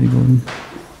 Hari Hari Bol.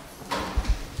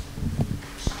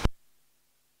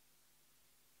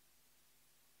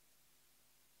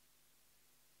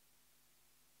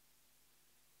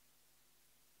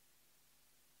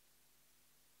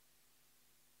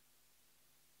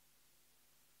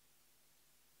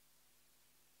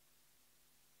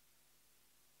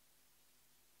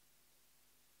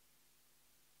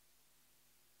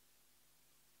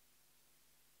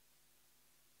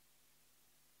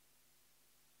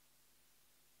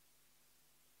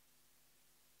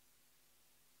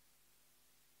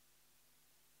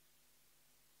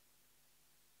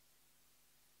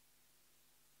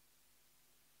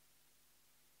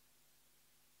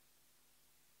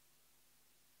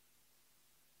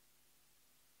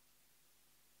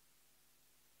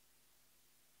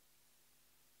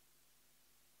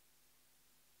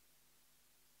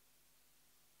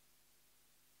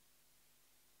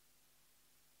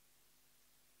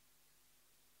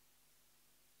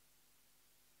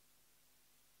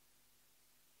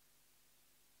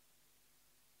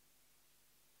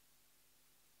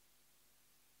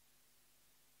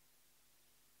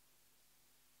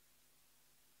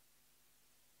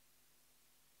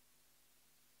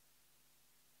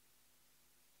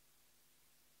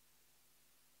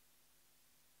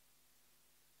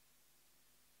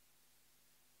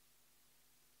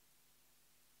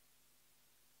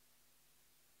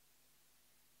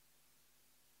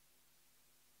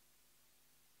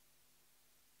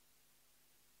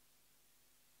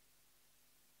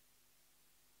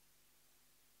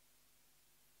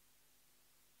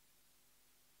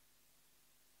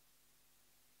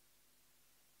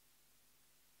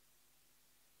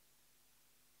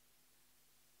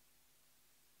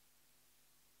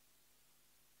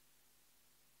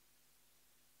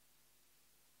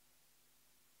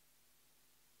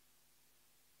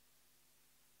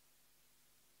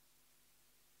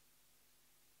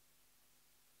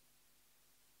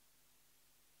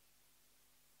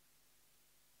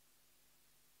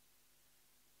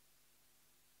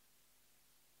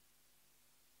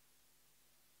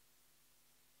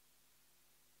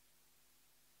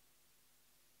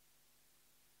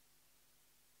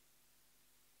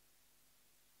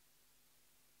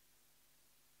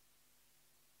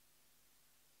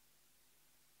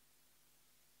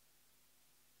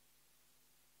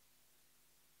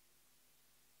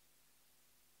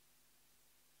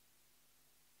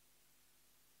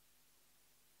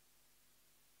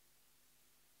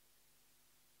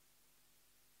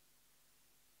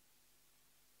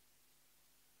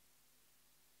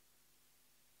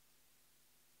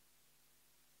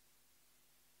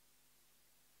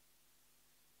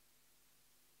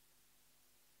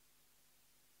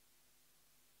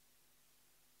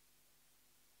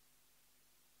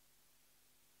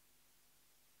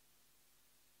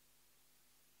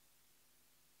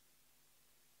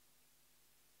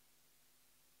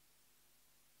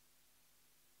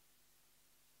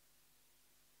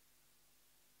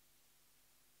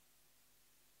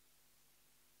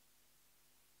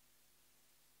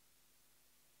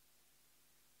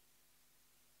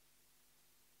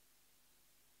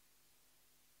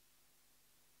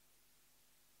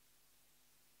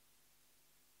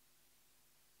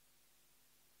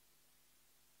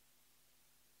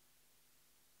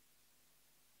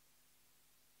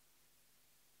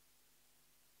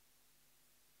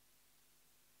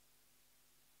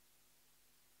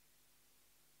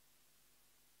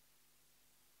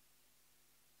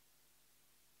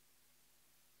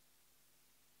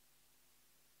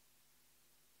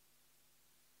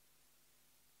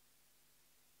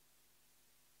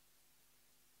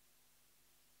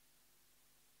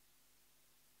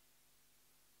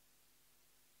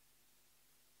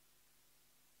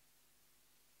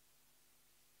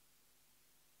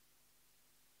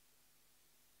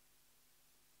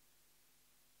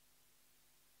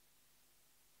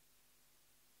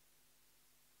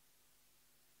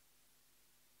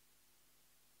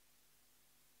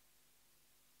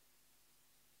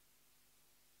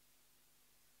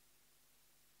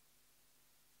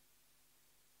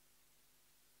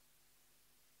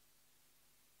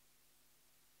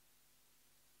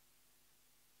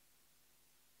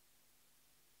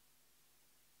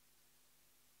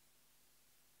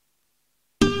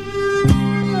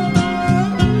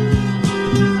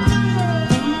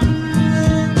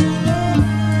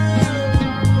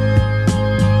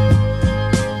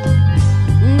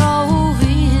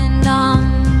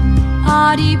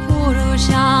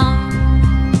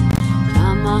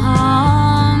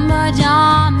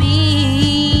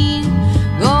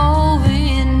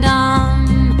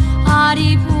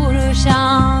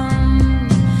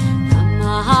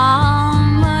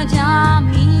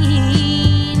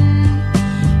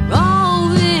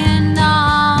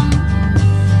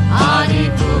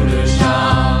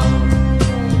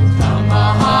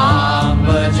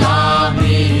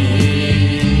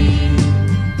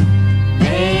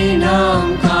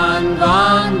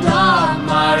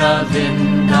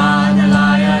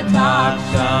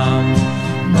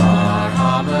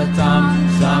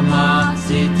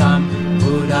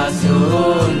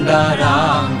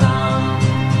 Sarangam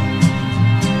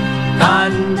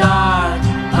Kandar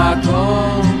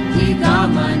Ako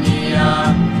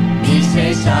Ikamaniya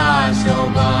Vishesha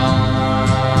Shobha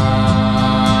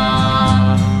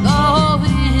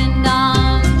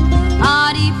Govindam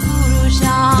Adi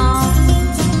Purusham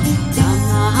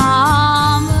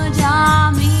Tamaham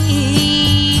Jami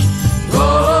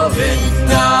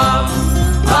Govindam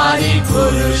Adi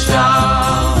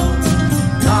Purusham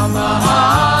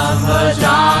Tamaham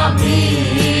Bhajami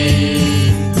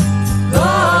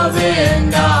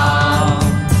Govindam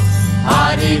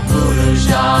Adi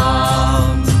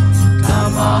Purusham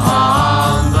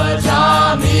Tamaham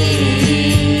Bhajami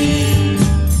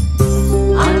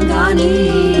Andani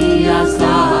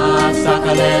Yasa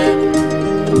Sakalem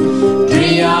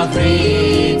Priya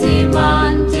Priti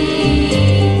Manti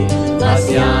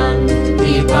Vasyan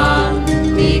Dipan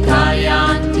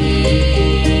Vikayanti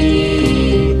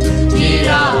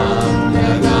Tiram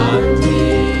Naganti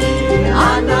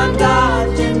Ananda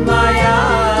Chinmaya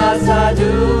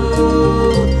Sadhu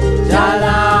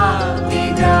Jala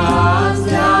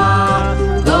Vigrahasya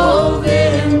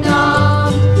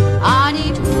Govindam Adi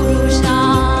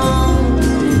Purusham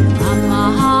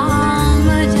Tamaham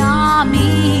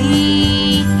Bhajami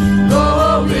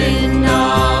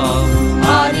Govindam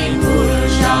Adi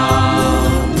Purusham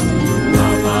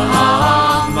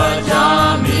Tamaham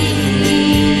Bhajami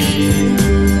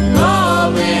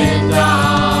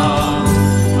Govindam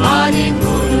Adi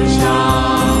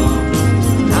Purusham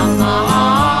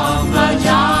Tamaham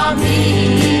Bhajami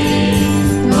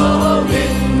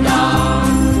Govindam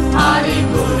Adi Purusham Tamaham Bhajami Govindam Adi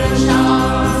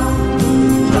Purusham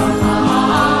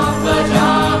Tamaham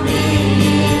Bhajami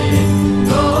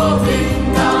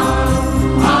Govindam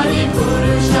Adi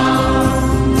Purusham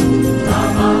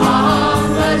Tamaham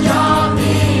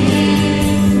Bhajami Govindam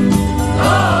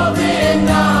Adi Purusham Tamaham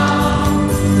Bhajami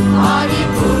Govindam Adi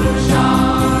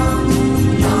Purusham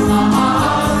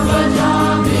Tamaham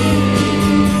Bhajami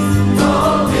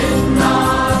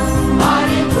Govindam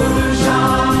Adi Purusham Tamaham Bhajami Govindam Adi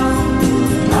Purusham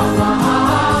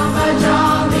Tamaham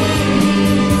Bhajami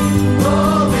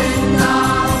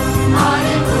Govindam Adi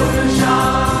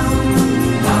Purusham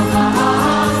Tamaham Bhajami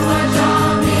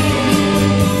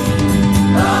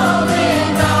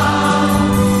Govindam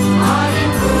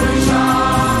Adi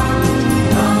Purusham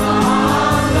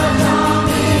Tamaham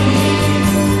Bhajami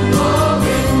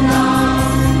Govindam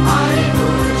Adi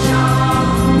Purusham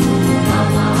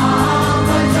Tamaham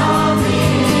Bhajami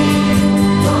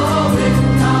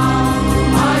Govindam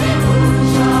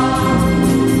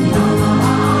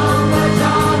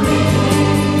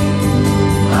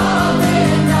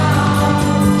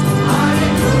Adi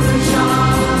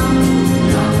Purusham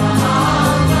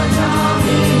Tamaham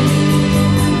Bhajami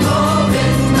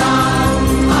Govindam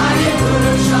Adi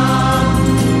Purusham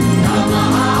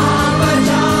Tamaham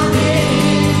Bhajami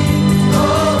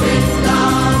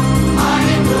Govindam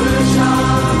Adi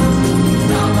Purusham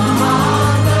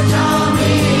Tamaham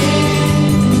Bhajami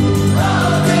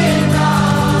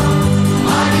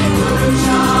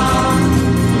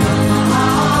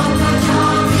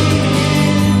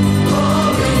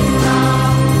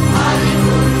Govindam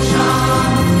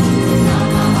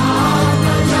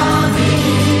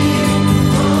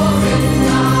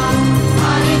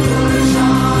Adi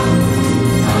Purusham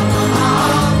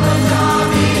Tamaham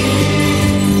Bhajami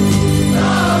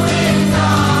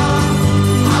Govindam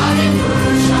Adi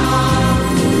Purusham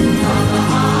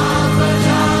Tamaham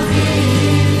Bhajami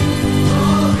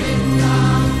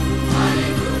Govindam Adi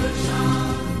Purusham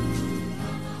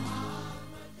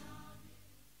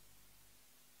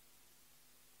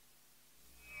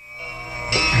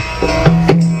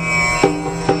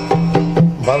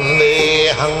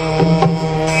Vandeham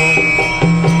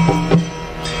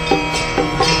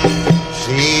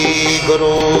Shri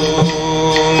Guru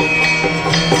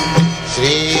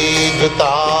Shri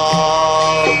Juta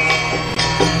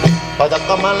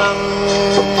Padakamalang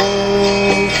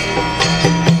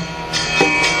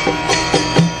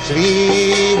Shri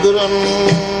Gurun